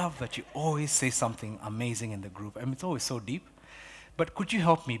 I love that you always say something amazing in the group. I mean, it's always so deep. But could you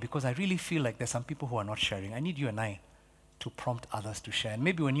help me? Because I really feel like there's some people who are not sharing. I need you and I to prompt others to share. And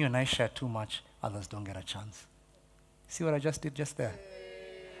maybe when you and I share too much, others don't get a chance. See what I just did just there?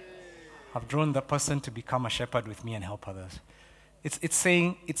 I've drawn the person to become a shepherd with me and help others. It's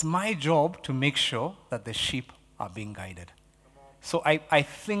saying it's my job to make sure that the sheep are being guided. So I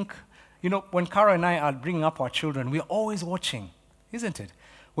think, when Kara and I are bringing up our children, we're always watching, isn't it?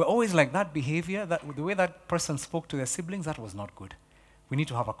 We're always like, that behavior, the way that person spoke to their siblings, that was not good. We need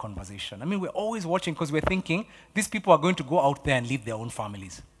to have a conversation. We're always watching because we're thinking these people are going to go out there and leave their own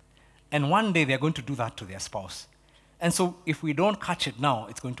families. And one day they're going to do that to their spouse. And so if we don't catch it now,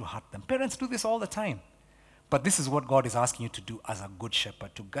 it's going to hurt them. Parents do this all the time. But this is what God is asking you to do as a good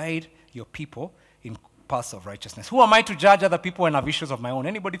shepherd, to guide your people in paths of righteousness. Who am I to judge other people and have issues of my own?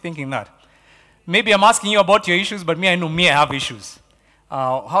 Anybody thinking that? Maybe I'm asking you about your issues, but I know I have issues.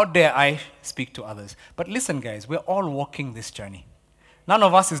 How dare I speak to others? But listen, guys, we're all walking this journey. None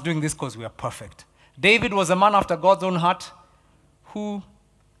of us is doing this because we are perfect. David was a man after God's own heart who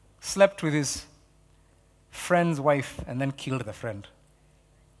slept with his friend's wife and then killed the friend.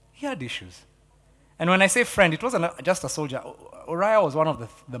 He had issues. And when I say friend, it wasn't just a soldier. Uriah was one of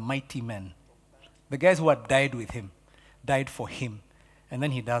the mighty men. The guys who had died with him, died for him. And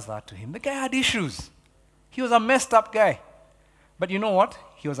then he does that to him. The guy had issues. He was a messed up guy. But you know what?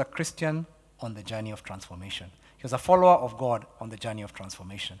 He was a Christian on the journey of transformation. He was a follower of God on the journey of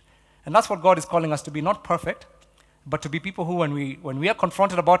transformation. And that's what God is calling us to be, not perfect, but to be people who, when we are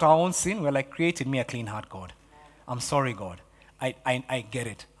confronted about our own sin, we're like, create in me a clean heart, God. I'm sorry, God. I get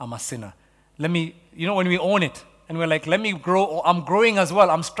it. I'm a sinner. Let me, when we own it, and we're like, let me grow. I'm growing as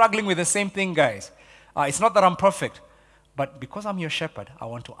well. I'm struggling with the same thing, guys. It's not that I'm perfect, but because I'm your shepherd, I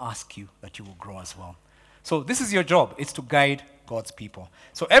want to ask you that you will grow as well. So this is your job. It's to guide God's people.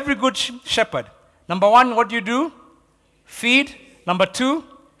 So every good shepherd, number one, what do you do? Feed. Number two,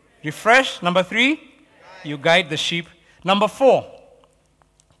 refresh. Number three, you guide the sheep. Number four,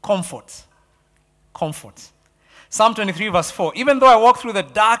 comforts. Comforts. Psalm 23 verse 4. Even though I walk through the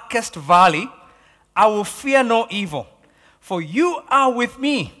darkest valley, I will fear no evil. For you are with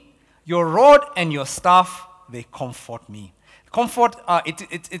me. Your rod and your staff, they comfort me. Comfort,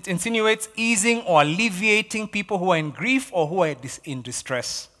 it insinuates easing or alleviating people who are in grief or who are in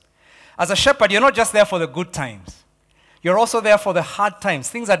distress. As a shepherd, you're not just there for the good times. You're also there for the hard times.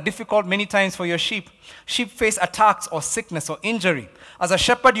 Things are difficult many times for your sheep. Sheep face attacks or sickness or injury. As a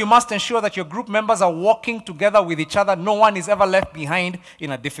shepherd, you must ensure that your group members are walking together with each other. No one is ever left behind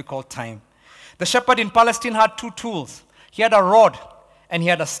in a difficult time. The shepherd in Palestine had two tools. He had a rod and he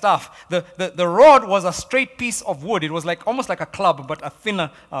had a staff. The rod was a straight piece of wood. It was almost like a club, but a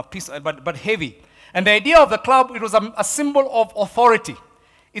thinner piece, but heavy. And the idea of the club, it was a symbol of authority.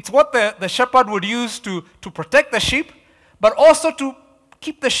 It's what the shepherd would use to protect the sheep, but also to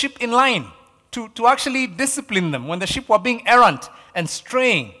keep the sheep in line, to actually discipline them when the sheep were being errant and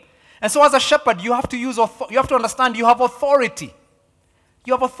straying. And so as a shepherd, you have to understand you have authority.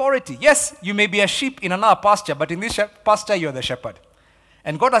 You have authority. Yes, you may be a sheep in another pasture, but in this pasture, you're the shepherd.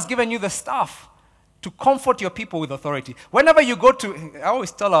 And God has given you the staff to comfort your people with authority. Whenever you go to, I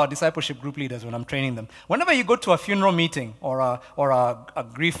always tell our discipleship group leaders when I'm training them, whenever you go to a funeral meeting or a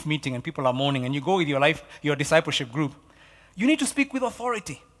grief meeting and people are mourning and you go with your discipleship group, you need to speak with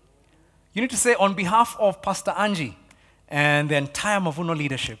authority. You need to say, on behalf of Pastor Angie and the entire Mavuno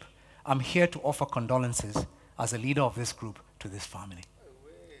leadership, I'm here to offer condolences as a leader of this group to this family.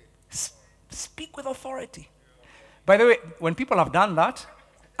 Speak with authority. By the way, when people have done that,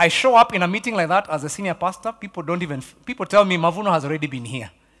 I show up in a meeting like that as a senior pastor, people tell me Mavuno has already been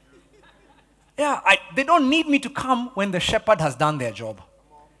here. Yeah, they don't need me to come when the shepherd has done their job.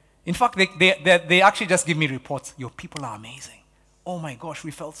 In fact, they actually just give me reports. Your people are amazing. Oh my gosh,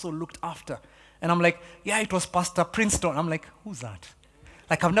 we felt so looked after. And I'm like, yeah, it was Pastor Princeton. I'm like, who's that?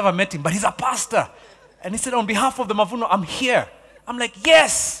 I've never met him, but he's a pastor. And he said, on behalf of the Mavuno, I'm here. I'm like,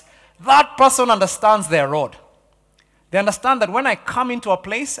 yes, that person understands their rod. They understand that when I come into a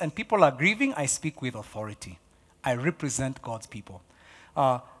place and people are grieving, I speak with authority. I represent God's people.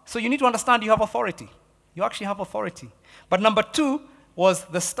 So you need to understand you have authority. You actually have authority. But number two was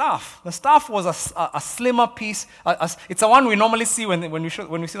the staff. The staff was a slimmer piece. It's the one we normally see when we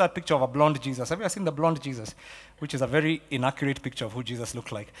see that picture of a blonde Jesus. Have you ever seen the blonde Jesus? Which is a very inaccurate picture of who Jesus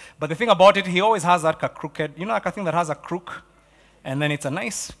looked like. But the thing about it, he always has a crooked, a thing that has a crook. And then it's a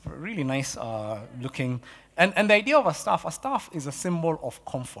nice, really nice looking. And the idea of a staff is a symbol of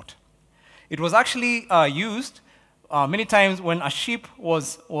comfort. It was actually used many times when a sheep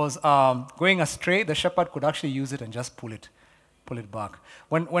was going astray, the shepherd could actually use it and just pull it back.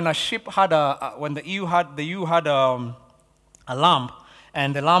 When a sheep had when the ewe had a lamb,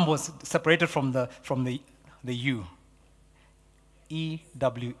 and the lamb was separated from the ewe,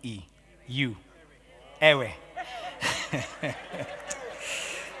 E-W-E. You. Ewe.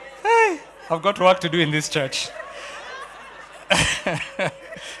 Hey, I've got work to do in this church.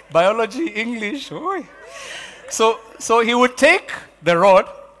 Biology, English. Oy. So he would take the rod,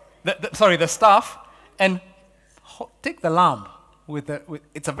 the staff, and take the lamb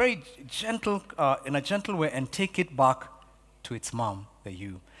it's a very gentle, in a gentle way, and take it back to its mom, the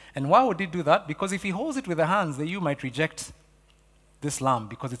ewe. And why would he do that? Because if he holds it with the hands, the ewe might reject this lamb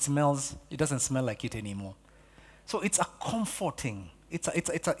because it doesn't smell like it anymore. So it's a comforting. It's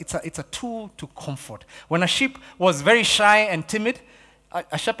a tool to comfort. When a sheep was very shy and timid,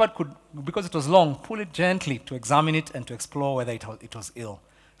 a shepherd could, because it was long, pull it gently to examine it and to explore whether it was ill.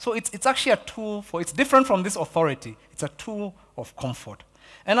 So it's actually a tool it's different from this authority. It's a tool of comfort.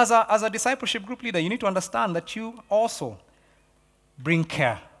 And as a discipleship group leader, you need to understand that you also bring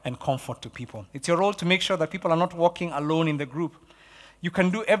care and comfort to people. It's your role to make sure that people are not walking alone in the group. You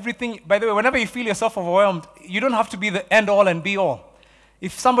can do everything. By the way, whenever you feel yourself overwhelmed, you don't have to be the end all and be all.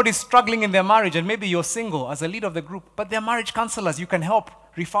 If somebody's struggling in their marriage, and maybe you're single as a leader of the group, but they're marriage counselors, you can help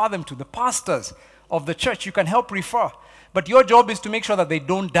refer them to the pastors of the church. You can help refer. But your job is to make sure that they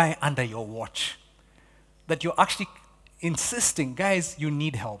don't die under your watch. That you're actually insisting, guys, you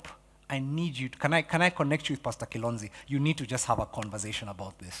need help. I need you. Can I connect you with Pastor Kilonzi? You need to just have a conversation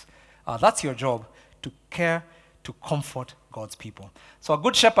about this. That's your job, to care, to comfort God's people. So a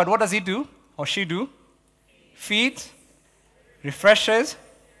good shepherd, what does he do or she do? Feeds, refreshes,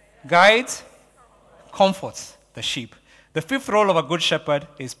 guides, comforts the sheep. The fifth role of a good shepherd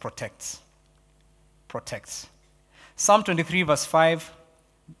is protects. Protects. Psalm 23 verse 5,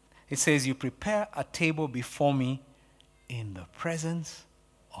 it says, you prepare a table before me in the presence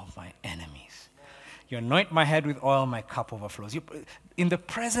of my enemies. You anoint my head with oil, my cup overflows. In the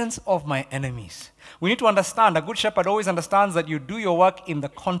presence of my enemies. We need to understand, a good shepherd always understands that you do your work in the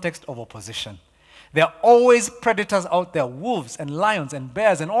context of opposition. There are always predators out there, wolves and lions and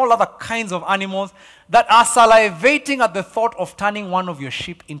bears and all other kinds of animals that are salivating at the thought of turning one of your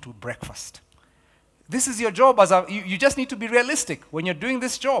sheep into breakfast. This is your job. You just need to be realistic when you're doing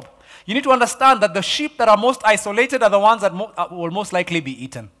this job. You need to understand that the sheep that are most isolated are the ones that will most likely be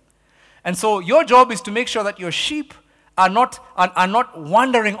eaten. And so your job is to make sure that your sheep are not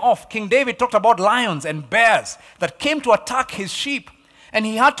wandering off. King David talked about lions and bears that came to attack his sheep. And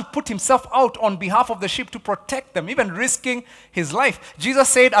he had to put himself out on behalf of the sheep to protect them, even risking his life. Jesus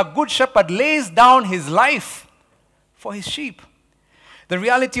said a good shepherd lays down his life for his sheep. The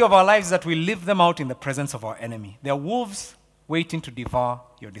reality of our lives is that we live them out in the presence of our enemy. There are wolves waiting to devour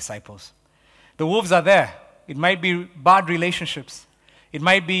your disciples. The wolves are there. It might be bad relationships. It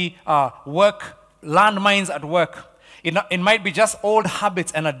might be work, landmines at work. It might be just old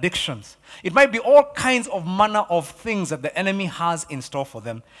habits and addictions. It might be all kinds of manner of things that the enemy has in store for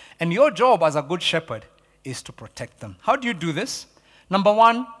them. And your job as a good shepherd is to protect them. How do you do this? Number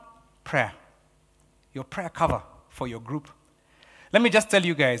one, prayer. Your prayer cover for your group. Let me just tell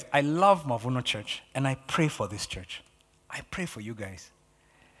you guys, I love Mavuno Church, and I pray for this church. I pray for you guys.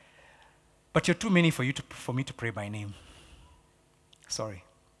 But you're too many for me to pray by name. Sorry.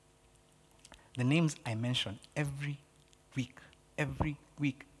 The names I mention every week,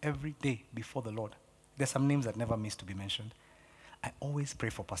 every day before the Lord. There's some names that never miss to be mentioned. I always pray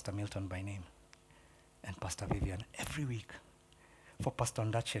for Pastor Milton by name and Pastor Vivian every week. For Pastor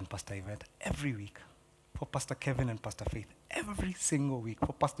Ndachi and Pastor Yvette every week. For Pastor Kevin and Pastor Faith every single week.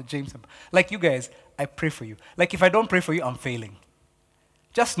 For Pastor James. Like you guys, I pray for you. Like if I don't pray for you, I'm failing.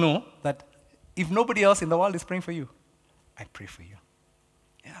 Just know that if nobody else in the world is praying for you, I pray for you.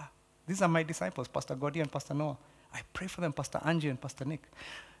 Yeah. These are my disciples, Pastor Godi and Pastor Noah. I pray for them, Pastor Angie and Pastor Nick.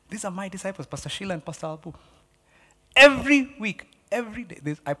 These are my disciples, Pastor Sheila and Pastor Albu. Every week, every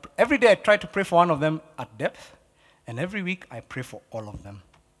day, every day I try to pray for one of them at depth, and every week I pray for all of them.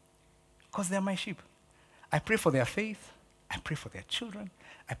 Because they're my sheep. I pray for their faith. I pray for their children.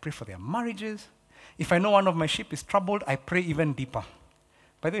 I pray for their marriages. If I know one of my sheep is troubled, I pray even deeper.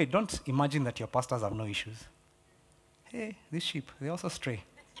 By the way, don't imagine that your pastors have no issues. Hey, these sheep, they also stray.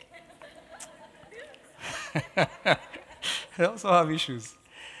 They also have issues.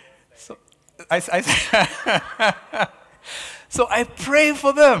 So so I pray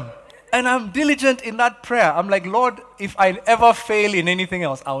for them. And I'm diligent in that prayer. I'm like, Lord, if I ever fail in anything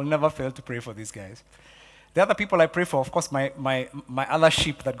else, I will never fail to pray for these guys. The other people I pray for, of course, my other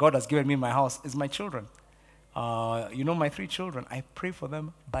sheep that God has given me in my house is my children. My 3 children. I pray for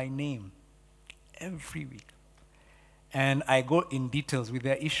them by name every week. And I go in details with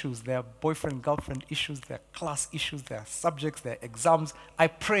their issues, their boyfriend, girlfriend issues, their class issues, their subjects, their exams. I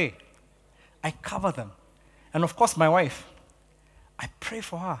pray. I cover them. And of course, my wife. I pray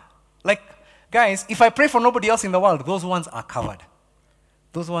for her. Like, guys, if I pray for nobody else in the world, those ones are covered.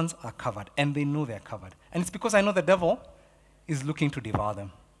 Those ones are covered, and they know they're covered. And it's because I know the devil is looking to devour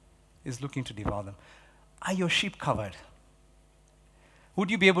them. Is looking to devour them. Are your sheep covered?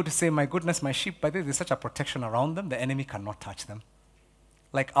 Would you be able to say, my goodness, my sheep, by the way, there's such a protection around them, the enemy cannot touch them.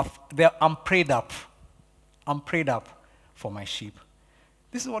 Like, I'm prayed up. I'm prayed up for my sheep.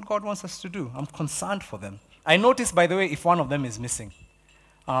 This is what God wants us to do. I'm concerned for them. I notice, by the way, if one of them is missing.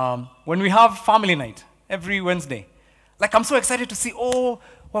 When we have family night every Wednesday, like, I'm so excited to see,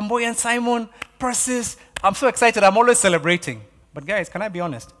 Wamboy and Simon, Persis. I'm so excited. I'm always celebrating. But guys, can I be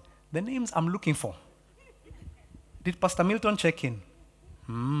honest? The names I'm looking for. Did Pastor Milton check in?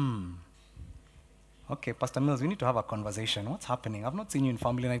 Okay, Pastor Mills, we need to have a conversation. What's happening? I've not seen you in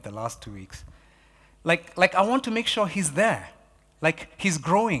family night the last 2 weeks. Like I want to make sure he's there. Like, he's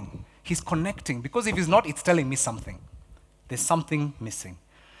growing. He's connecting. Because if he's not, it's telling me something. There's something missing.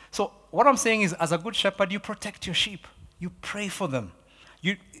 So what I'm saying is, as a good shepherd, you protect your sheep. You pray for them.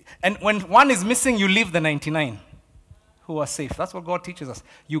 And when one is missing, you leave the 99 who are safe. That's what God teaches us.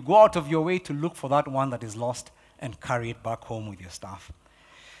 You go out of your way to look for that one that is lost and carry it back home with your staff.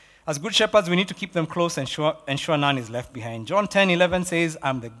 As good shepherds, we need to keep them close and ensure none is left behind. John 10:11 says,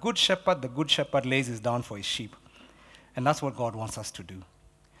 I'm the good shepherd lays his down for his sheep. And that's what God wants us to do.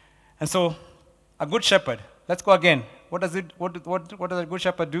 And so, a good shepherd, let's go again. What does a good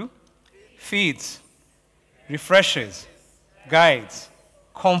shepherd do? Feeds, refreshes, guides,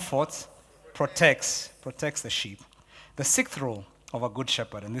 comforts, protects the sheep. The sixth role of a good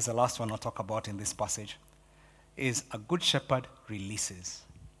shepherd, and this is the last one I'll talk about in this passage, is a good shepherd releases.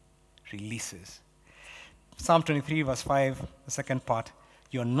 Releases. Psalm 23 verse 5, the second part,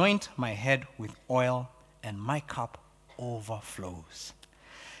 you anoint my head with oil and my cup overflows.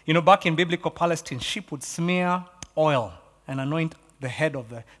 You know, back in biblical Palestine, sheep would smear oil and anoint the head of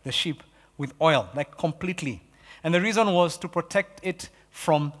the sheep with oil, like completely. And the reason was to protect it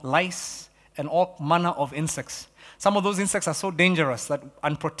from lice and all manner of insects. Some of those insects are so dangerous that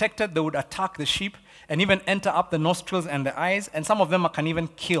unprotected, they would attack the sheep and even enter up the nostrils and the eyes, and some of them can even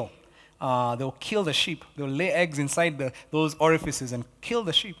kill. They'll kill the sheep. They'll lay eggs inside those orifices and kill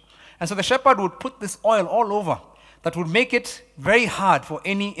the sheep. And so the shepherd would put this oil all over that would make it very hard for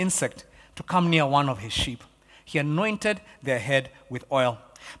any insect to come near one of his sheep. He anointed their head with oil.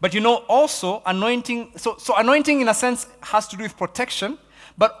 But you know, also anointing, so anointing in a sense has to do with protection,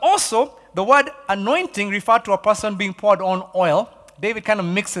 but also the word anointing referred to a person being poured on oil. David kind of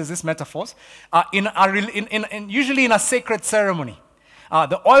mixes these metaphors usually in a sacred ceremony.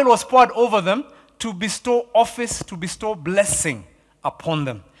 The oil was poured over them to bestow office, to bestow blessing upon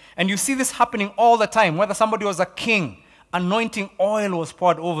them. And you see this happening all the time. Whether somebody was a king, anointing oil was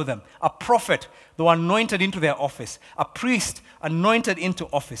poured over them. A prophet, they were anointed into their office. A priest, anointed into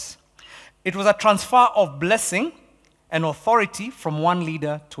office. It was a transfer of blessing and authority from one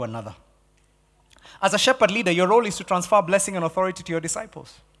leader to another. As a shepherd leader, your role is to transfer blessing and authority to your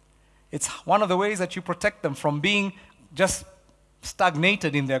disciples. It's one of the ways that you protect them from being just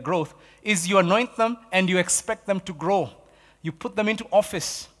stagnated in their growth, is you anoint them and you expect them to grow. You put them into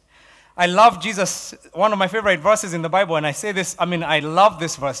office. I love Jesus, one of my favorite verses in the Bible, and I say this, I love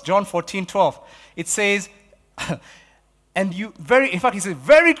this verse, John 14:12. It says, in fact, he says,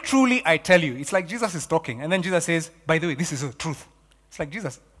 very truly I tell you. It's like Jesus is talking, and then Jesus says, by the way, this is the truth. It's like,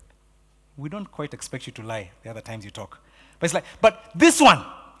 Jesus, we don't quite expect you to lie the other times you talk. But it's like, but this one,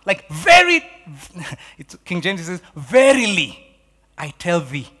 like King James says, verily I tell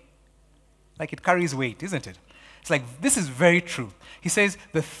thee. Like it carries weight, isn't it? It's like, this is very true. He says,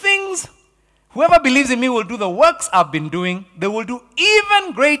 the things, whoever believes in me will do the works I've been doing. They will do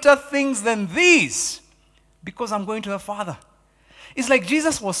even greater things than these because I'm going to the Father. It's like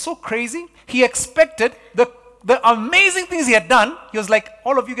Jesus was so crazy. He expected the amazing things he had done. He was like,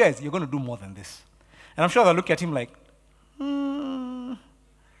 all of you guys, you're going to do more than this. And I'm sure they'll look at him like,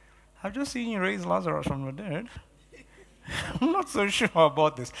 I've just seen you raise Lazarus from the dead. I'm not so sure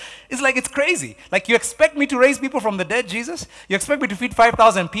about this. It's like, it's crazy. Like, you expect me to raise people from the dead, Jesus? You expect me to feed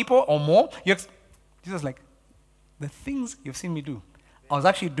 5,000 people or more? Jesus is like, the things you've seen me do, I was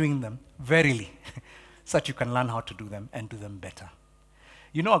actually doing them verily, so that you can learn how to do them and do them better.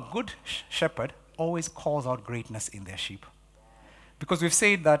 You know, a good shepherd always calls out greatness in their sheep. Because we've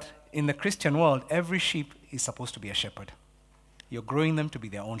said that in the Christian world, every sheep is supposed to be a shepherd. You're growing them to be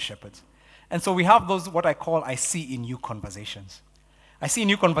their own shepherds. And so we have those, what I call, I see in you conversations. I see in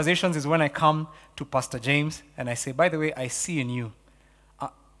you conversations is when I come to Pastor James and I say, by the way, I see in you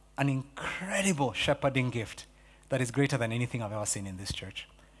an incredible shepherding gift that is greater than anything I've ever seen in this church.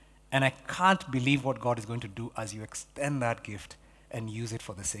 And I can't believe what God is going to do as you extend that gift and use it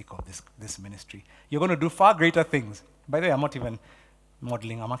for the sake of this ministry. You're going to do far greater things. By the way, I'm not even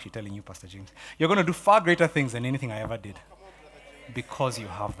modeling. I'm actually telling you, Pastor James. You're going to do far greater things than anything I ever did. Because you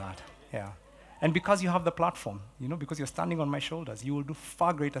have that. Yeah. And because you have the platform, because you're standing on my shoulders, you will do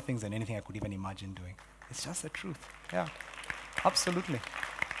far greater things than anything I could even imagine doing. It's just the truth. Yeah. Absolutely.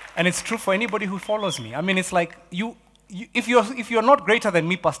 And it's true for anybody who follows me. I mean, it's like if you're not greater than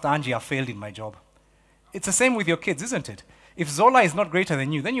me, Pastor Angie, I've failed in my job. It's the same with your kids, isn't it? If Zola is not greater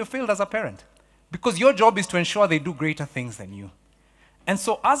than you, then you failed as a parent. Because your job is to ensure they do greater things than you. And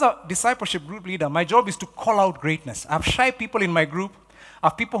so as a discipleship group leader, my job is to call out greatness. I have shy people in my group. I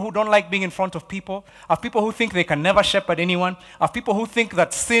have people who don't like being in front of people. I have people who think they can never shepherd anyone. I have people who think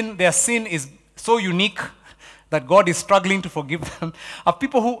that their sin is so unique that God is struggling to forgive them. I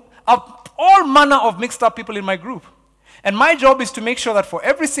have all manner of mixed up people in my group. And my job is to make sure that for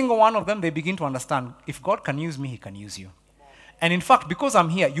every single one of them, they begin to understand, if God can use me, he can use you. And in fact, because I'm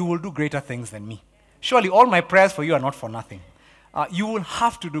here, you will do greater things than me. Surely all my prayers for you are not for nothing. You will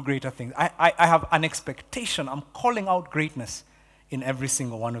have to do greater things. I have an expectation. I'm calling out greatness in every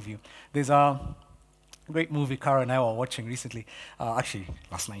single one of you. There's a great movie Cara and I were watching recently. Actually,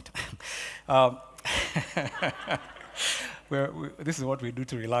 last night. This is what we do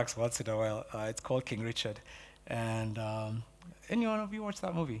to relax once in a while. It's called King Richard. And any one of you watch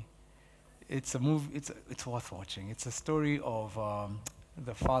that movie? It's a movie. It's worth watching. It's a story of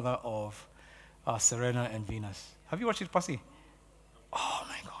the father of Serena and Venus. Have you watched it, Pasi? Oh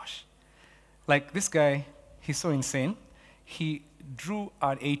my gosh! Like this guy, he's so insane. He drew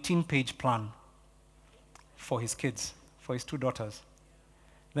an 18-page plan for his kids, for his 2 daughters.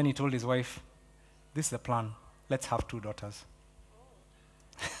 Then he told his wife, "This is the plan. Let's have 2 daughters."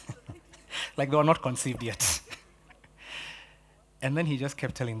 Like they were not conceived yet. And then he just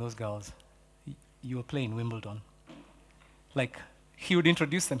kept telling those girls, "You will play in Wimbledon." Like, he would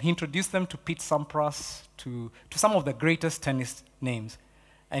introduce them. He introduced them to Pete Sampras, to some of the greatest tennis names.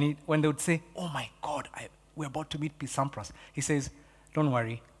 And when they would say, "Oh my God, we're about to meet Pete Sampras," he says, "Don't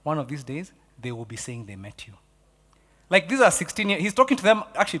worry, one of these days, they will be saying they met you." Like, these are 16 years. He's talking to them,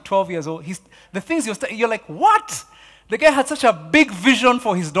 actually 12 years old. The things you're like, what? The guy had such a big vision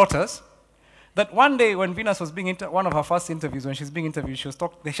for his daughters that one day when Venus was being one of her first interviews, when she's being interviewed, she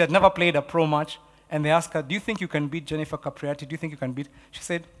had never played a pro match, and they asked her, "Do you think you can beat Jennifer Capriati? Do you think you can beat?" She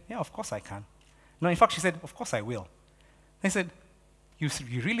said, "Yeah, of course I can." No, in fact, she said, "Of course I will." They said, you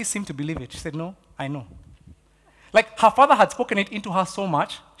really seem to believe it." She said, "No, I know." Like, her father had spoken it into her so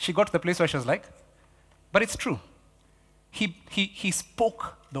much, she got to the place where she was like, but it's true. He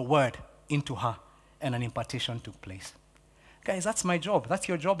spoke the word into her, and an impartation took place. Guys, that's my job. That's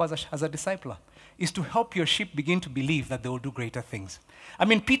your job as a discipler, is to help your sheep begin to believe that they will do greater things. I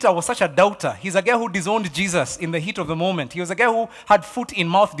mean, Peter was such a doubter. He's a guy who disowned Jesus in the heat of the moment. He was a guy who had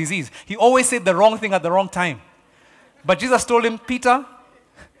foot-in-mouth disease. He always said the wrong thing at the wrong time. But Jesus told him, "Peter,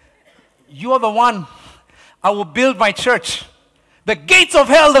 you are the one. I will build my church. The gates of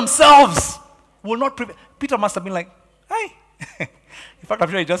hell themselves will not prevail." Peter must have been like, "Hey." In fact, I'm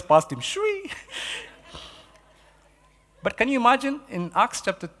sure he just passed him. Shui. But can you imagine in Acts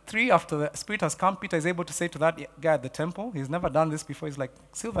chapter 3, after the Spirit has come, Peter is able to say to that guy at the temple, he's never done this before, he's like,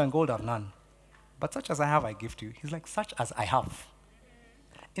 "Silver and gold have none, but such as I have I give to you." He's like, "Such as I have.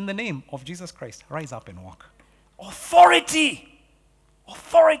 In the name of Jesus Christ, rise up and walk." Authority!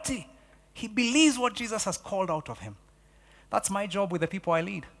 Authority! He believes what Jesus has called out of him. That's my job with the people I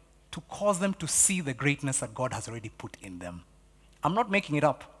lead, to cause them to see the greatness that God has already put in them. I'm not making it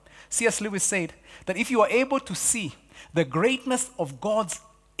up. C.S. Lewis said that if you are able to see the greatness of God's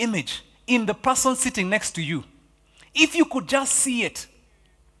image in the person sitting next to you, if you could just see it,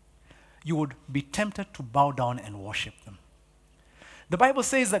 you would be tempted to bow down and worship them. The Bible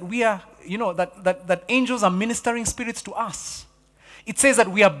says that we are, that angels are ministering spirits to us. It says that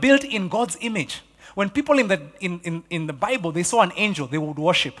we are built in God's image. When people in the Bible, they saw an angel, they would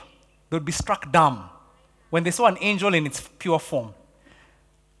worship. They would be struck dumb when they saw an angel in its pure form.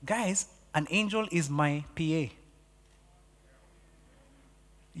 Guys, an angel is my PA.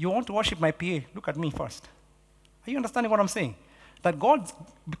 You want to worship my PA? Look at me first. Are you understanding what I'm saying? That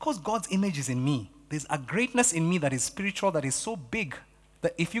because God's image is in me, there's a greatness in me that is spiritual, that is so big,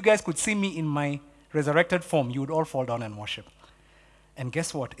 that if you guys could see me in my resurrected form, you would all fall down and worship. And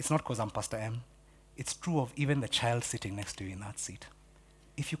guess what? It's not because I'm Pastor M. It's true of even the child sitting next to you in that seat.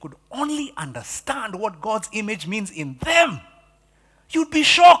 If you could only understand what God's image means in them, you'd be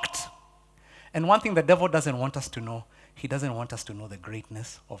shocked. And one thing the devil doesn't want us to know, he doesn't want us to know the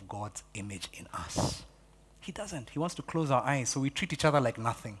greatness of God's image in us. He doesn't. He wants to close our eyes so we treat each other like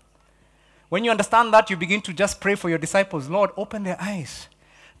nothing. When you understand that, you begin to just pray for your disciples. Lord, open their eyes.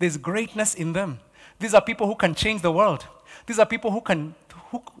 There's greatness in them. These are people who can change the world. These are people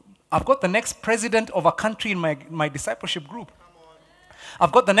I've got the next president of a country in my discipleship group.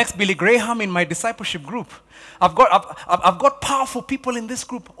 I've got the next Billy Graham in my discipleship group. I've got powerful people in this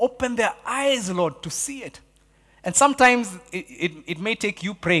group. Open their eyes, Lord, to see it. And sometimes it may take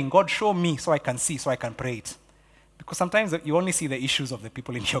you praying, God, show me so I can see, so I can pray it. Because sometimes you only see the issues of the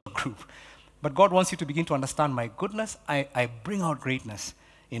people in your group. But God wants you to begin to understand, my goodness, I bring out greatness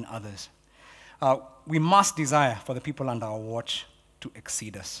in others. We must desire for the people under our watch to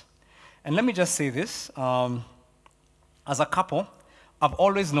exceed us. And let me just say this. As a couple, I've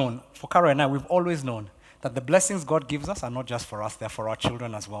always known, for Kara and I, we've always known that the blessings God gives us are not just for us, they're for our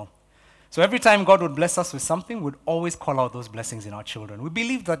children as well. So every time God would bless us with something, we'd always call out those blessings in our children. We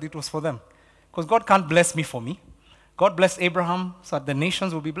believed that it was for them. Because God can't bless me for me. God blessed Abraham so that the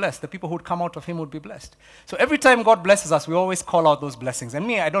nations will be blessed. The people who would come out of him would be blessed. So every time God blesses us, we always call out those blessings. And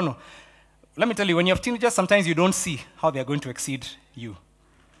me, I don't know. Let me tell you, when you have teenagers, sometimes you don't see how they're going to exceed you.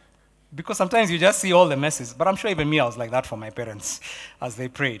 Because sometimes you just see all the messes. But I'm sure even me, I was like that for my parents as they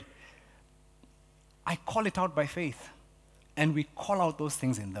prayed. I call it out by faith. And we call out those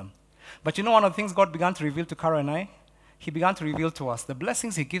things in them. But you know one of the things God began to reveal to Kara and I? He began to reveal to us the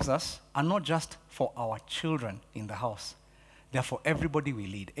blessings he gives us are not just for our children in the house. They're for everybody we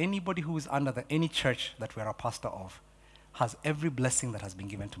lead. Anybody who is under any church that we're a pastor of has every blessing that has been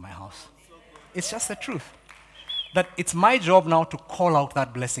given to my house. It's just the truth. That it's my job now to call out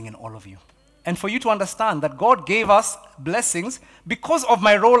that blessing in all of you. And for you to understand that God gave us blessings because of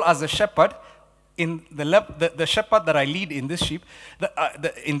my role as a shepherd, in the shepherd that I lead in this sheep,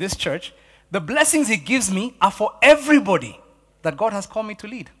 in this church, the blessings he gives me are for everybody that God has called me to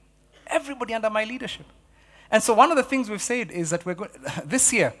lead. Everybody under my leadership. And so one of the things we've said is that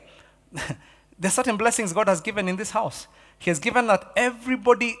this year, there's certain blessings God has given in this house. He has given that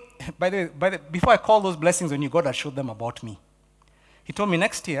everybody, before I call those blessings on you, God has showed them about me. He told me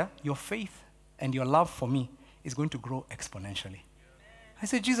next year, your faith and your love for me is going to grow exponentially. I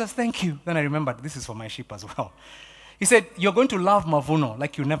said, Jesus, thank you. Then I remembered, this is for my sheep as well. He said, you're going to love Mavuno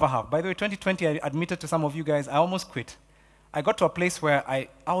like you never have. By the way, 2020, I admitted to some of you guys, I almost quit. I got to a place where I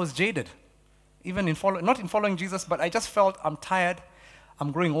was jaded, even not in following Jesus, but I just felt I'm tired,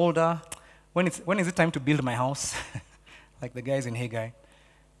 I'm growing older. When is it time to build my house? Like the guys in Haggai.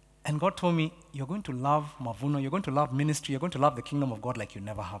 And God told me, you're going to love Mavuno, you're going to love ministry, you're going to love the kingdom of God like you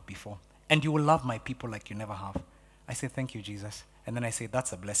never have before. And you will love my people like you never have. I said, thank you, Jesus. And then I said,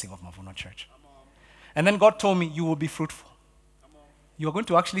 that's a blessing of Mavuno Church. And then God told me, you will be fruitful. You're going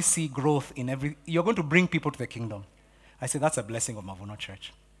to actually see growth in you're going to bring people to the kingdom. I said, that's a blessing of Mavuno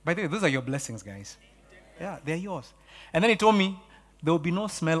Church. By the way, those are your blessings, guys. Yeah, they're yours. And then he told me, there will be no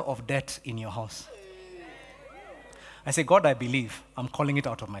smell of debt in your house. I said, God, I believe. I'm calling it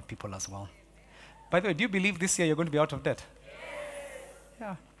out of my people as well. By the way, do you believe this year you're going to be out of debt?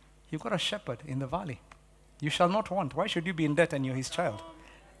 Yeah. You've got a shepherd in the valley. You shall not want. Why should you be in debt and you're his child?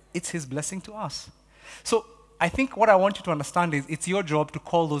 It's his blessing to us. So I think what I want you to understand is it's your job to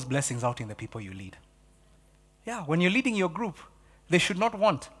call those blessings out in the people you lead. Yeah, when you're leading your group, they should not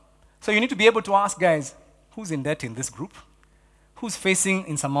want. So you need to be able to ask, guys, who's in debt in this group? Who's facing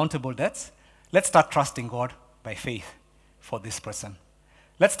insurmountable debts? Let's start trusting God by faith for this person.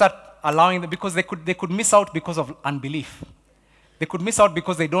 Let's start allowing them, because they could miss out because of unbelief. They could miss out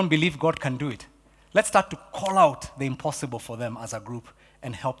because they don't believe God can do it. Let's start to call out the impossible for them as a group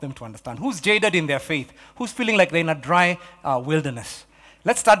and help them to understand. Who's jaded in their faith? Who's feeling like they're in a dry wilderness?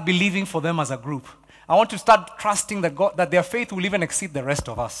 Let's start believing for them as a group. I want to start trusting that their faith will even exceed the rest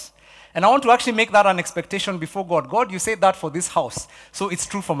of us. And I want to actually make that an expectation before God. God, you said that for this house, so it's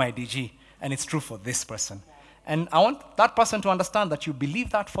true for my DG, and it's true for this person. And I want that person to understand that you believe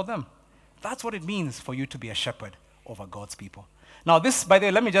that for them. That's what it means for you to be a shepherd over God's people. Now this, by the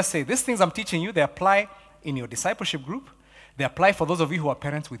way, let me just say, these things I'm teaching you, they apply in your discipleship group. They apply for those of you who are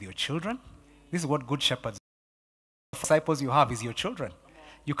parents with your children. This is what good shepherds do. The disciples you have is your children.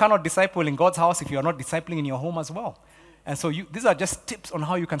 You cannot disciple in God's house if you are not discipling in your home as well. And so these are just tips on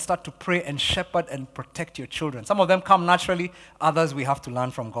how you can start to pray and shepherd and protect your children. Some of them come naturally, others we have to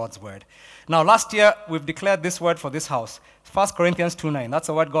learn from God's word. Now last year, we've declared this word for this house. 1 Corinthians 2:9, that's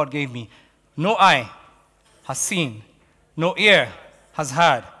the word God gave me. No eye has seen, no ear has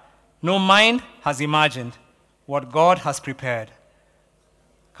heard, no mind has imagined what God has prepared.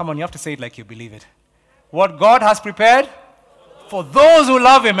 Come on, you have to say it like you believe it. What God has prepared for those who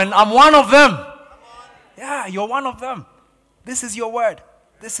love him, and I'm one of them. Yeah, you're one of them. This is your word.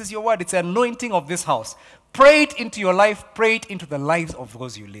 This is your word. It's the anointing of this house. Pray it into your life. Pray it into the lives of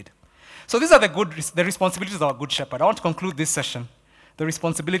those you lead. So these are the responsibilities of a good shepherd. I want to conclude this session. The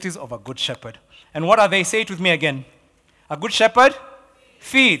responsibilities of a good shepherd. And what are they? Say it with me again. A good shepherd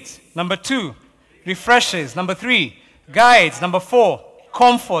feeds. Number 2, refreshes. Number 3, guides. Number 4,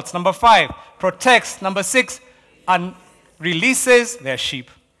 comforts. Number 5, protects. Number 6, and releases their sheep.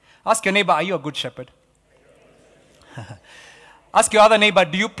 Ask your neighbor, are you a good shepherd? Ask your other neighbor,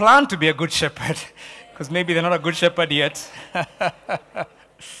 do you plan to be a good shepherd? Because maybe they're not a good shepherd yet.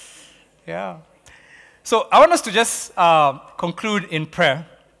 Yeah. So I want us to just conclude in prayer.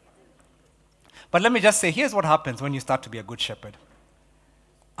 But let me just say, here's what happens when you start to be a good shepherd.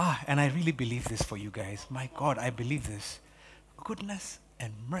 And I really believe this for you guys. My God, I believe this. Goodness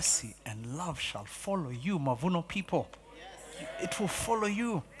and mercy and love shall follow you, Mavuno people. It will follow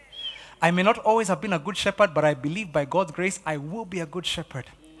you. I may not always have been a good shepherd, but I believe by God's grace, I will be a good shepherd.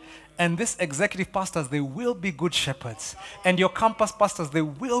 And these executive pastors, they will be good shepherds. And your campus pastors, they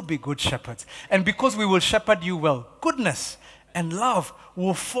will be good shepherds. And because we will shepherd you well, goodness and love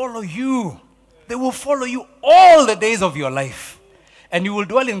will follow you. They will follow you all the days of your life. And you will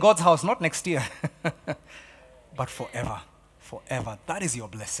dwell in God's house, not next year, but forever. Forever. That is your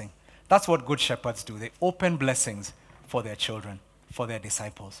blessing. That's what good shepherds do. They open blessings for their children, for their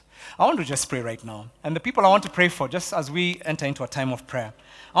disciples. I want to just pray right now. And the people I want to pray for, just as we enter into a time of prayer,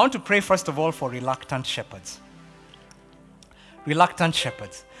 I want to pray first of all for reluctant shepherds. Reluctant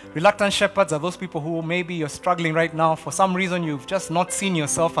shepherds. Reluctant shepherds are those people who maybe you're struggling right now. For some reason, you've just not seen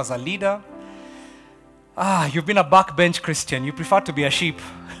yourself as a leader. You've been a backbench Christian. You prefer to be a sheep.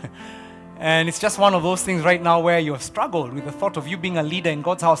 And it's just one of those things right now where you've struggled with the thought of you being a leader in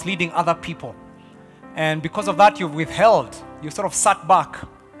God's house, leading other people. And because of that, you've withheld. You sort of sat back.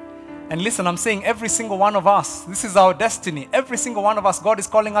 And listen, I'm saying every single one of us, this is our destiny. Every single one of us, God is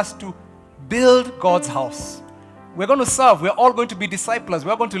calling us to build God's house. We're going to serve. We're all going to be disciples.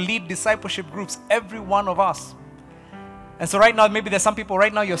 We're going to lead discipleship groups, every one of us. And so right now, maybe there's some people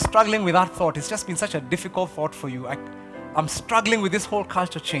right now, you're struggling with that thought. It's just been such a difficult thought for you. I'm struggling with this whole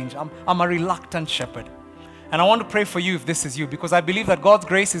culture change. I'm a reluctant shepherd. And I want to pray for you if this is you, because I believe that God's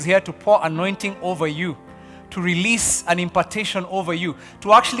grace is here to pour anointing over you, to release an impartation over you,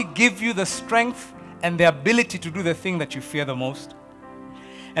 to actually give you the strength and the ability to do the thing that you fear the most.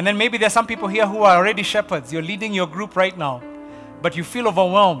 And then maybe there's some people here who are already shepherds. You're leading your group right now, but you feel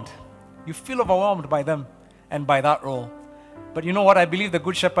overwhelmed. You feel overwhelmed by them and by that role. But you know what? I believe the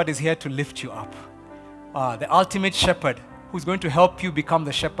good shepherd is here to lift you up. The ultimate shepherd who's going to help you become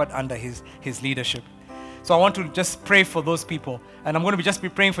the shepherd under his leadership. So I want to just pray for those people. And I'm going to just be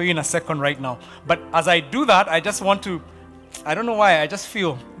praying for you in a second right now. But as I do that, I just want to, I don't know why, I just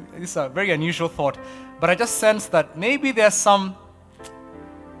feel, this is a very unusual thought, but I just sense that maybe there's some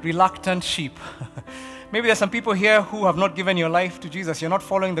reluctant sheep. Maybe there's some people here who have not given your life to Jesus. You're not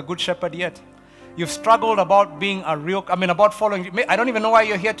following the good shepherd yet. You've struggled about being about following. I don't even know why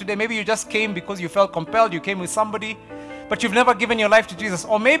you're here today. Maybe you just came because you felt compelled. You came with somebody, but you've never given your life to Jesus.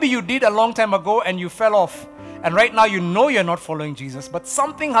 Or maybe you did a long time ago and you fell off. And right now you know you're not following Jesus, but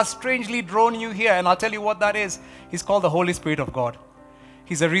something has strangely drawn you here. And I'll tell you what that is. He's called the Holy Spirit of God.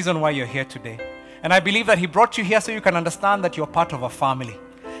 He's the reason why you're here today. And I believe that He brought you here so you can understand that you're part of a family.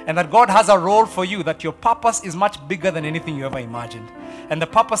 And that God has a role for you, that your purpose is much bigger than anything you ever imagined. And the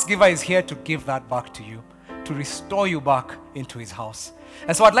purpose giver is here to give that back to you, to restore you back into His house.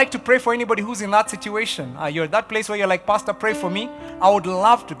 And so I'd like to pray for anybody who's in that situation. You're at that place where you're like, Pastor, pray for me. I would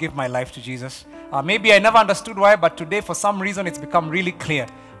love to give my life to Jesus. Maybe I never understood why, but today for some reason it's become really clear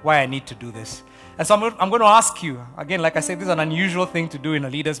why I need to do this. And so I'm going to ask you, again, like I said, this is an unusual thing to do in a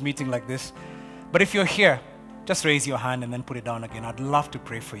leaders meeting like this. But if you're here, just raise your hand and then put it down again. I'd love to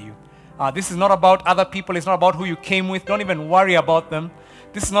pray for you. This is not about other people. It's not about who you came with. Don't even worry about them.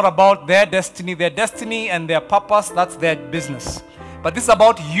 This is not about their destiny. Their destiny and their purpose, that's their business. But this is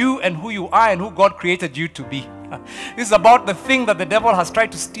about you and who you are and who God created you to be. This is about the thing that the devil has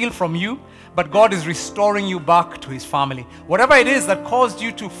tried to steal from you, but God is restoring you back to His family. Whatever it is that caused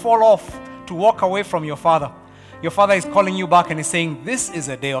you to fall off, to walk away from your Father is calling you back and is saying, this is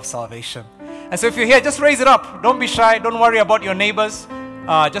a day of salvation. And so if you're here, just raise it up. Don't be shy. Don't worry about your neighbors.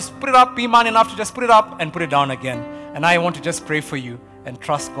 Just put it up. Be man enough to just put it up and put it down again. And I want to just pray for you and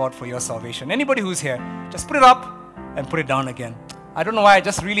trust God for your salvation. Anybody who's here, just put it up and put it down again. I don't know why, I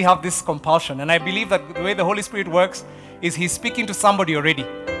just really have this compulsion. And I believe that the way the Holy Spirit works is He's speaking to somebody already.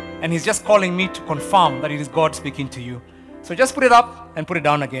 And He's just calling me to confirm that it is God speaking to you. So just put it up and put it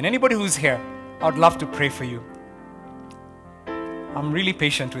down again. Anybody who's here, I would love to pray for you. I'm really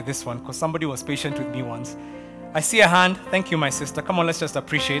patient with this one because somebody was patient with me once. I see a hand. Thank you, my sister. Come on, let's just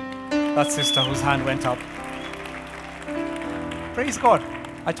appreciate that sister whose hand went up. Praise God.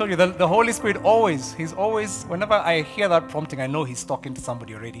 I told you, the Holy Spirit always, He's always, whenever I hear that prompting, I know He's talking to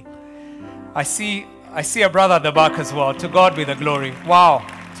somebody already. I see a brother at the back as well. To God be the glory. Wow.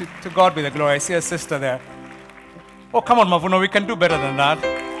 To God be the glory. I see a sister there. Oh, come on, Mavuno. We can do better than that.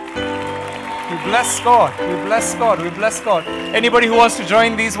 We bless God. We bless God. We bless God. Anybody who wants to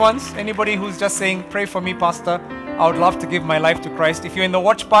join these ones? Anybody who's just saying, pray for me, Pastor? I would love to give my life to Christ. If you're in the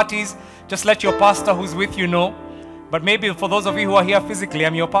watch parties, just let your pastor who's with you know. But maybe for those of you who are here physically,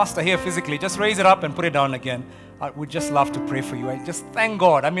 I'm your pastor here physically, just raise it up and put it down again. I would just love to pray for you. I just thank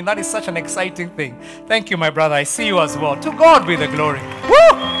God. I mean, that is such an exciting thing. Thank you, my brother. I see you as well. To God be the glory.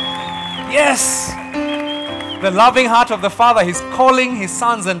 Woo! Yes! The loving heart of the Father, He's calling His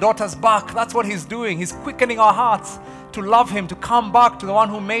sons and daughters back. That's what He's doing. He's quickening our hearts to love Him, to come back to the one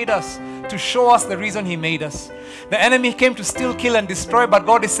who made us, to show us the reason He made us. The enemy came to steal, kill, and destroy, but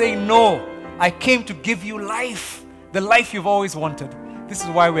God is saying, no, I came to give you life. The life you've always wanted. This is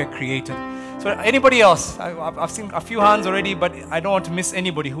why we're created. So anybody else? I've seen a few hands already, but I don't want to miss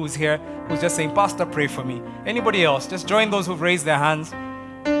anybody who's here, who's just saying, Pastor, pray for me. Anybody else? Just join those who've raised their hands.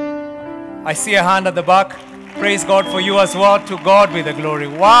 I see a hand at the back. Praise God for you as well. To God be the glory.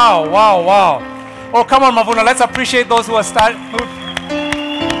 Wow, wow, wow. Oh, come on, Mavuno. Let's appreciate those who've done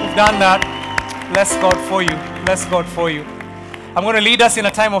that. Bless God for you. Bless God for you. I'm going to lead us in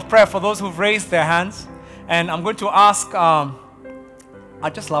a time of prayer for those who've raised their hands. And I'm going to ask,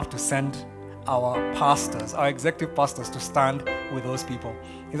 I'd just love to send our pastors, our executive pastors, to stand with those people.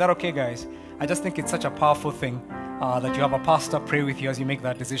 Is that okay, guys? I just think it's such a powerful thing that you have a pastor pray with you as you make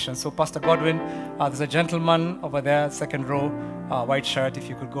that decision. So Pastor Godwin, there's a gentleman over there, second row, white shirt, if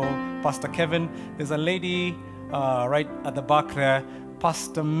you could go. Pastor Kevin, there's a lady right at the back there.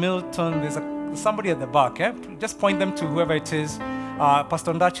 Pastor Milton, there's somebody at the back. Just point them to whoever it is.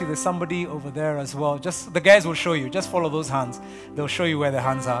 Pastor Ndachi, there's somebody over there as well. Just the guys will show you. Just follow those hands. They'll show you where the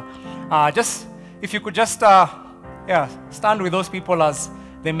hands are. Just if you could just stand with those people as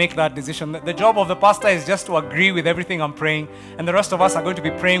they make that decision. The job of the pastor is just to agree with everything I'm praying, and the rest of us are going to be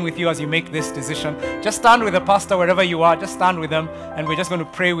praying with you as you make this decision. Just stand with the pastor wherever you are. Just stand with them, and we're just going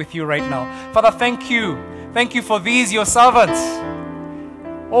to pray with you right now. Father, thank you. Thank you for these, your servants.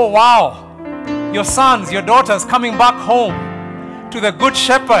 Oh, wow. Your sons, your daughters coming back home to the Good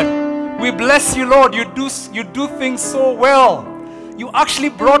Shepherd. We bless you, Lord. You do things so well. You actually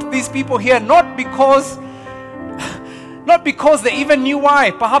brought these people here not because they even knew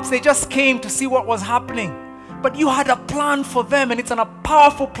why. Perhaps they just came to see what was happening. But you had a plan for them, and it's a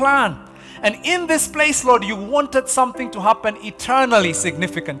powerful plan. And in this place, Lord, you wanted something to happen eternally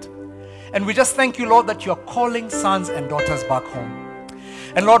significant. And we just thank you, Lord, that you are calling sons and daughters back home.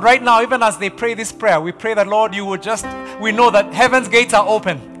 And Lord, right now, even as they pray this prayer, we pray that, Lord, you would we know that heaven's gates are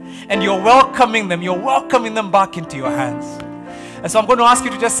open and you're welcoming them back into your hands. And so I'm going to ask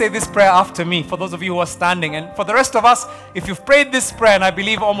you to just say this prayer after me, for those of you who are standing. And for the rest of us, if you've prayed this prayer, and I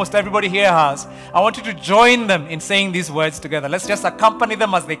believe almost everybody here has, I want you to join them in saying these words together. Let's just accompany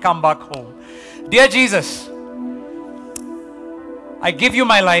them as they come back home. Dear Jesus, I give you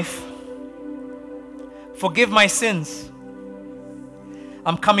my life. Forgive my sins.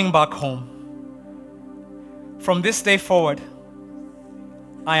 I'm coming back home. From this day forward,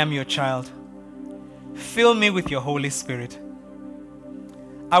 I am your child. Fill me with your Holy Spirit.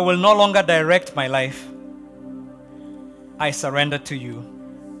 I will no longer direct my life. I surrender to you.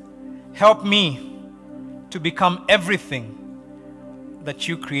 Help me to become everything that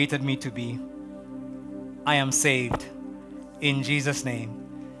you created me to be. I am saved. In Jesus' name.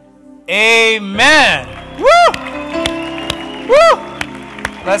 Amen. Woo! Woo!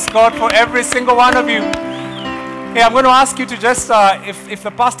 Bless God for every single one of you. Hey, I'm going to ask you to just, if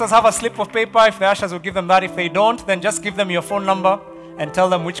the pastors have a slip of paper, if the ushers will give them that. If they don't, then just give them your phone number and tell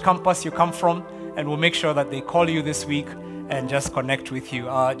them which campus you come from, and we'll make sure that they call you this week and just connect with you.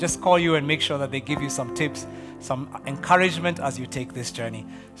 Just call you and make sure that they give you some tips, some encouragement as you take this journey.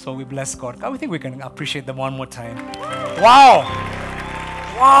 So we bless God. I think we can appreciate them one more time. Wow.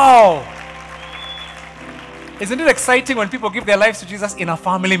 Wow. Isn't it exciting when people give their lives to Jesus in a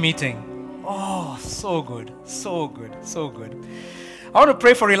family meeting? Oh, so good, so good, so good. I want to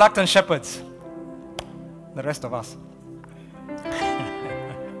pray for reluctant shepherds. The rest of us.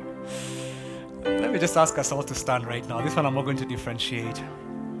 Let me just ask us all to stand right now. This one I'm not going to differentiate.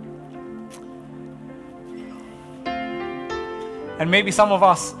 And maybe some of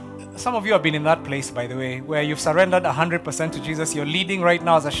us, Some of you have been in that place, by the way, where you've surrendered 100% to Jesus. You're leading right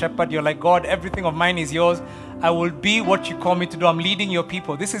now as a shepherd. You're like, God, everything of mine is yours. I will be what you call me to do. I'm leading your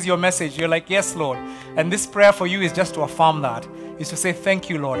people. This is your message. You're like, yes, Lord. And this prayer for you is just to affirm that. Is to say, thank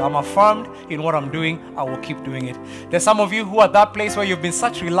you, Lord. I'm affirmed in what I'm doing. I will keep doing it. There's some of you who are at that place where you've been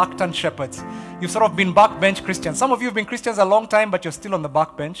such reluctant shepherds. You've sort of been backbench Christians. Some of you have been Christians a long time, but you're still on the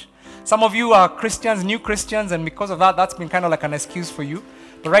backbench. Some of you are Christians, new Christians, and because of that, that's been kind of like an excuse for you.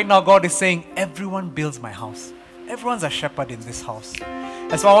 But right now, God is saying, everyone builds my house. Everyone's a shepherd in this house.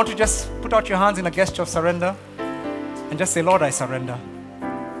 And so I want to just put out your hands in a gesture of surrender and just say, Lord, I surrender.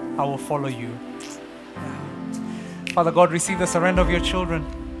 I will follow you. Father God, receive the surrender of your children.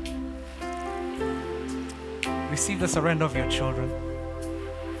 Receive the surrender of your children.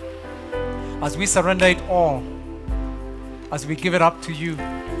 As we surrender it all, as we give it up to you,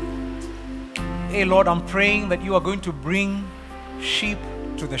 hey Lord, I'm praying that you are going to bring sheep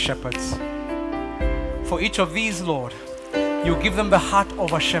to the shepherds. For each of these, Lord, you give them the heart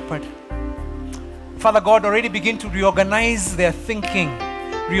of a shepherd. Father God, already begin to reorganize their thinking,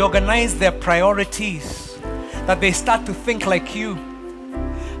 reorganize their priorities, that they start to think like you.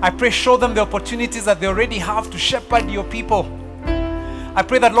 I pray, show them the opportunities that they already have to shepherd your people. I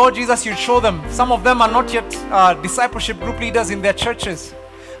pray that, Lord Jesus, you'd show them. Some of them are not yet discipleship group leaders in their churches.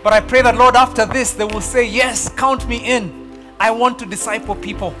 But I pray that, Lord, after this, they will say, yes, count me in. I want to disciple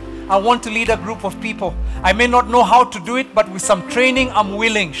people. I want to lead a group of people. I may not know how to do it, but with some training, I'm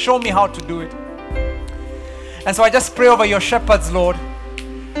willing. Show me how to do it. And so I just pray over your shepherds, Lord,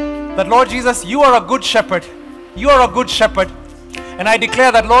 that, Lord Jesus, you are a good shepherd. You are a good shepherd. And I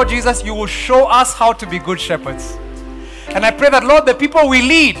declare that, Lord Jesus, you will show us how to be good shepherds. And I pray that, Lord, the people we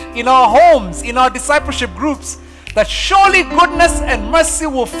lead in our homes, in our discipleship groups, that surely goodness and mercy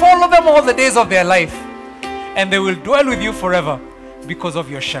will follow them all the days of their life. And they will dwell with you forever because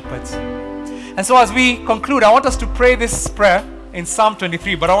of your shepherds. And so as we conclude, I want us to pray this prayer in Psalm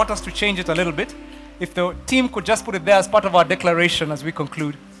 23, but I want us to change it a little bit. If the team could just put it there as part of our declaration as we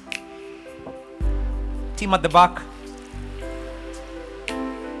conclude. Team at the back.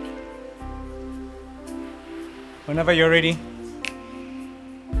 Whenever you're ready.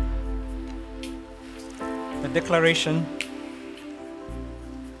 The declaration.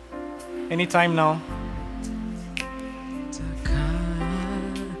 Anytime now.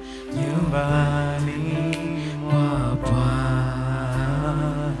 Nyumbani mwa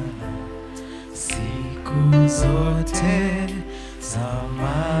Bwana siku zote za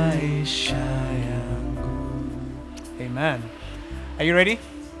maisha yangu. Amen. Are you ready?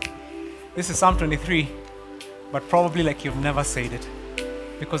 This is Psalm 23, but probably like you've never said it,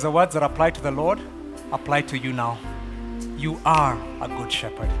 because the words that apply to the Lord apply to you now. You are a good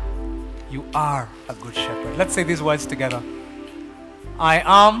shepherd. You are a good shepherd. Let's say these words together. I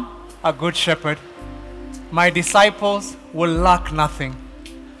am a good shepherd. My disciples will lack nothing.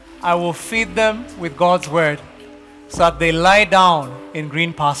 I will feed them with God's word so that they lie down in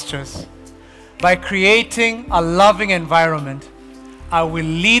green pastures. By creating a loving environment, I will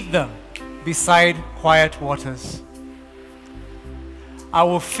lead them beside quiet waters. I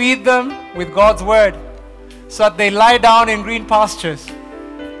will feed them with God's word so that they lie down in green pastures.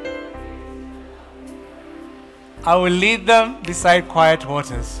 I will lead them beside quiet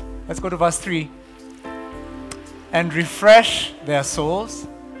waters. Let's go to verse 3. And refresh their souls.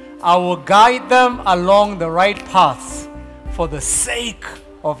 I will guide them along the right paths for the sake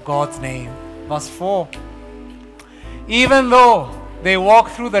of God's name. Verse 4. Even though they walk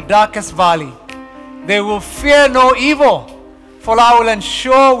through the darkest valley, they will fear no evil, for I will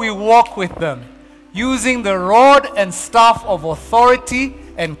ensure we walk with them, using the rod and staff of authority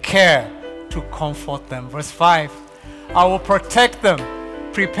and care to comfort them. Verse 5. I will protect them,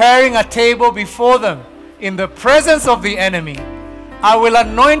 preparing a table before them in the presence of the enemy. I will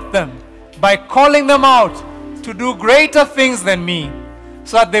anoint them by calling them out to do greater things than me,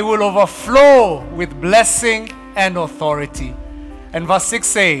 so that they will overflow with blessing and authority. And verse 6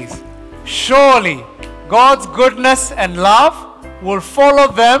 says, surely God's goodness and love will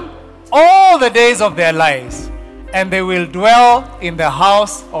follow them all the days of their lives, and they will dwell in the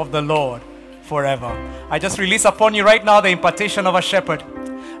house of the Lord forever. I just release upon you right now the impartation of a shepherd.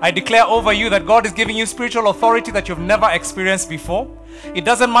 I declare over you that God is giving you spiritual authority that you've never experienced before. It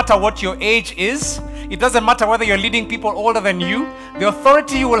doesn't matter what your age is. It doesn't matter whether you're leading people older than you. The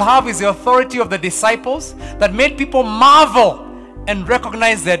authority you will have is the authority of the disciples that made people marvel and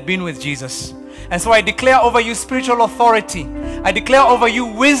recognize they had been with Jesus. And so I declare over you spiritual authority. I declare over you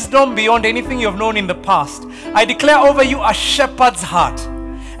wisdom beyond anything you've known in the past. I declare over you a shepherd's heart.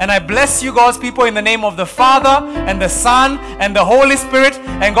 And I bless you, God's people, in the name of the Father and the Son and the Holy Spirit.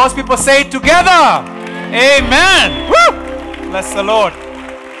 And God's people say it together. Amen. Woo! Bless the Lord.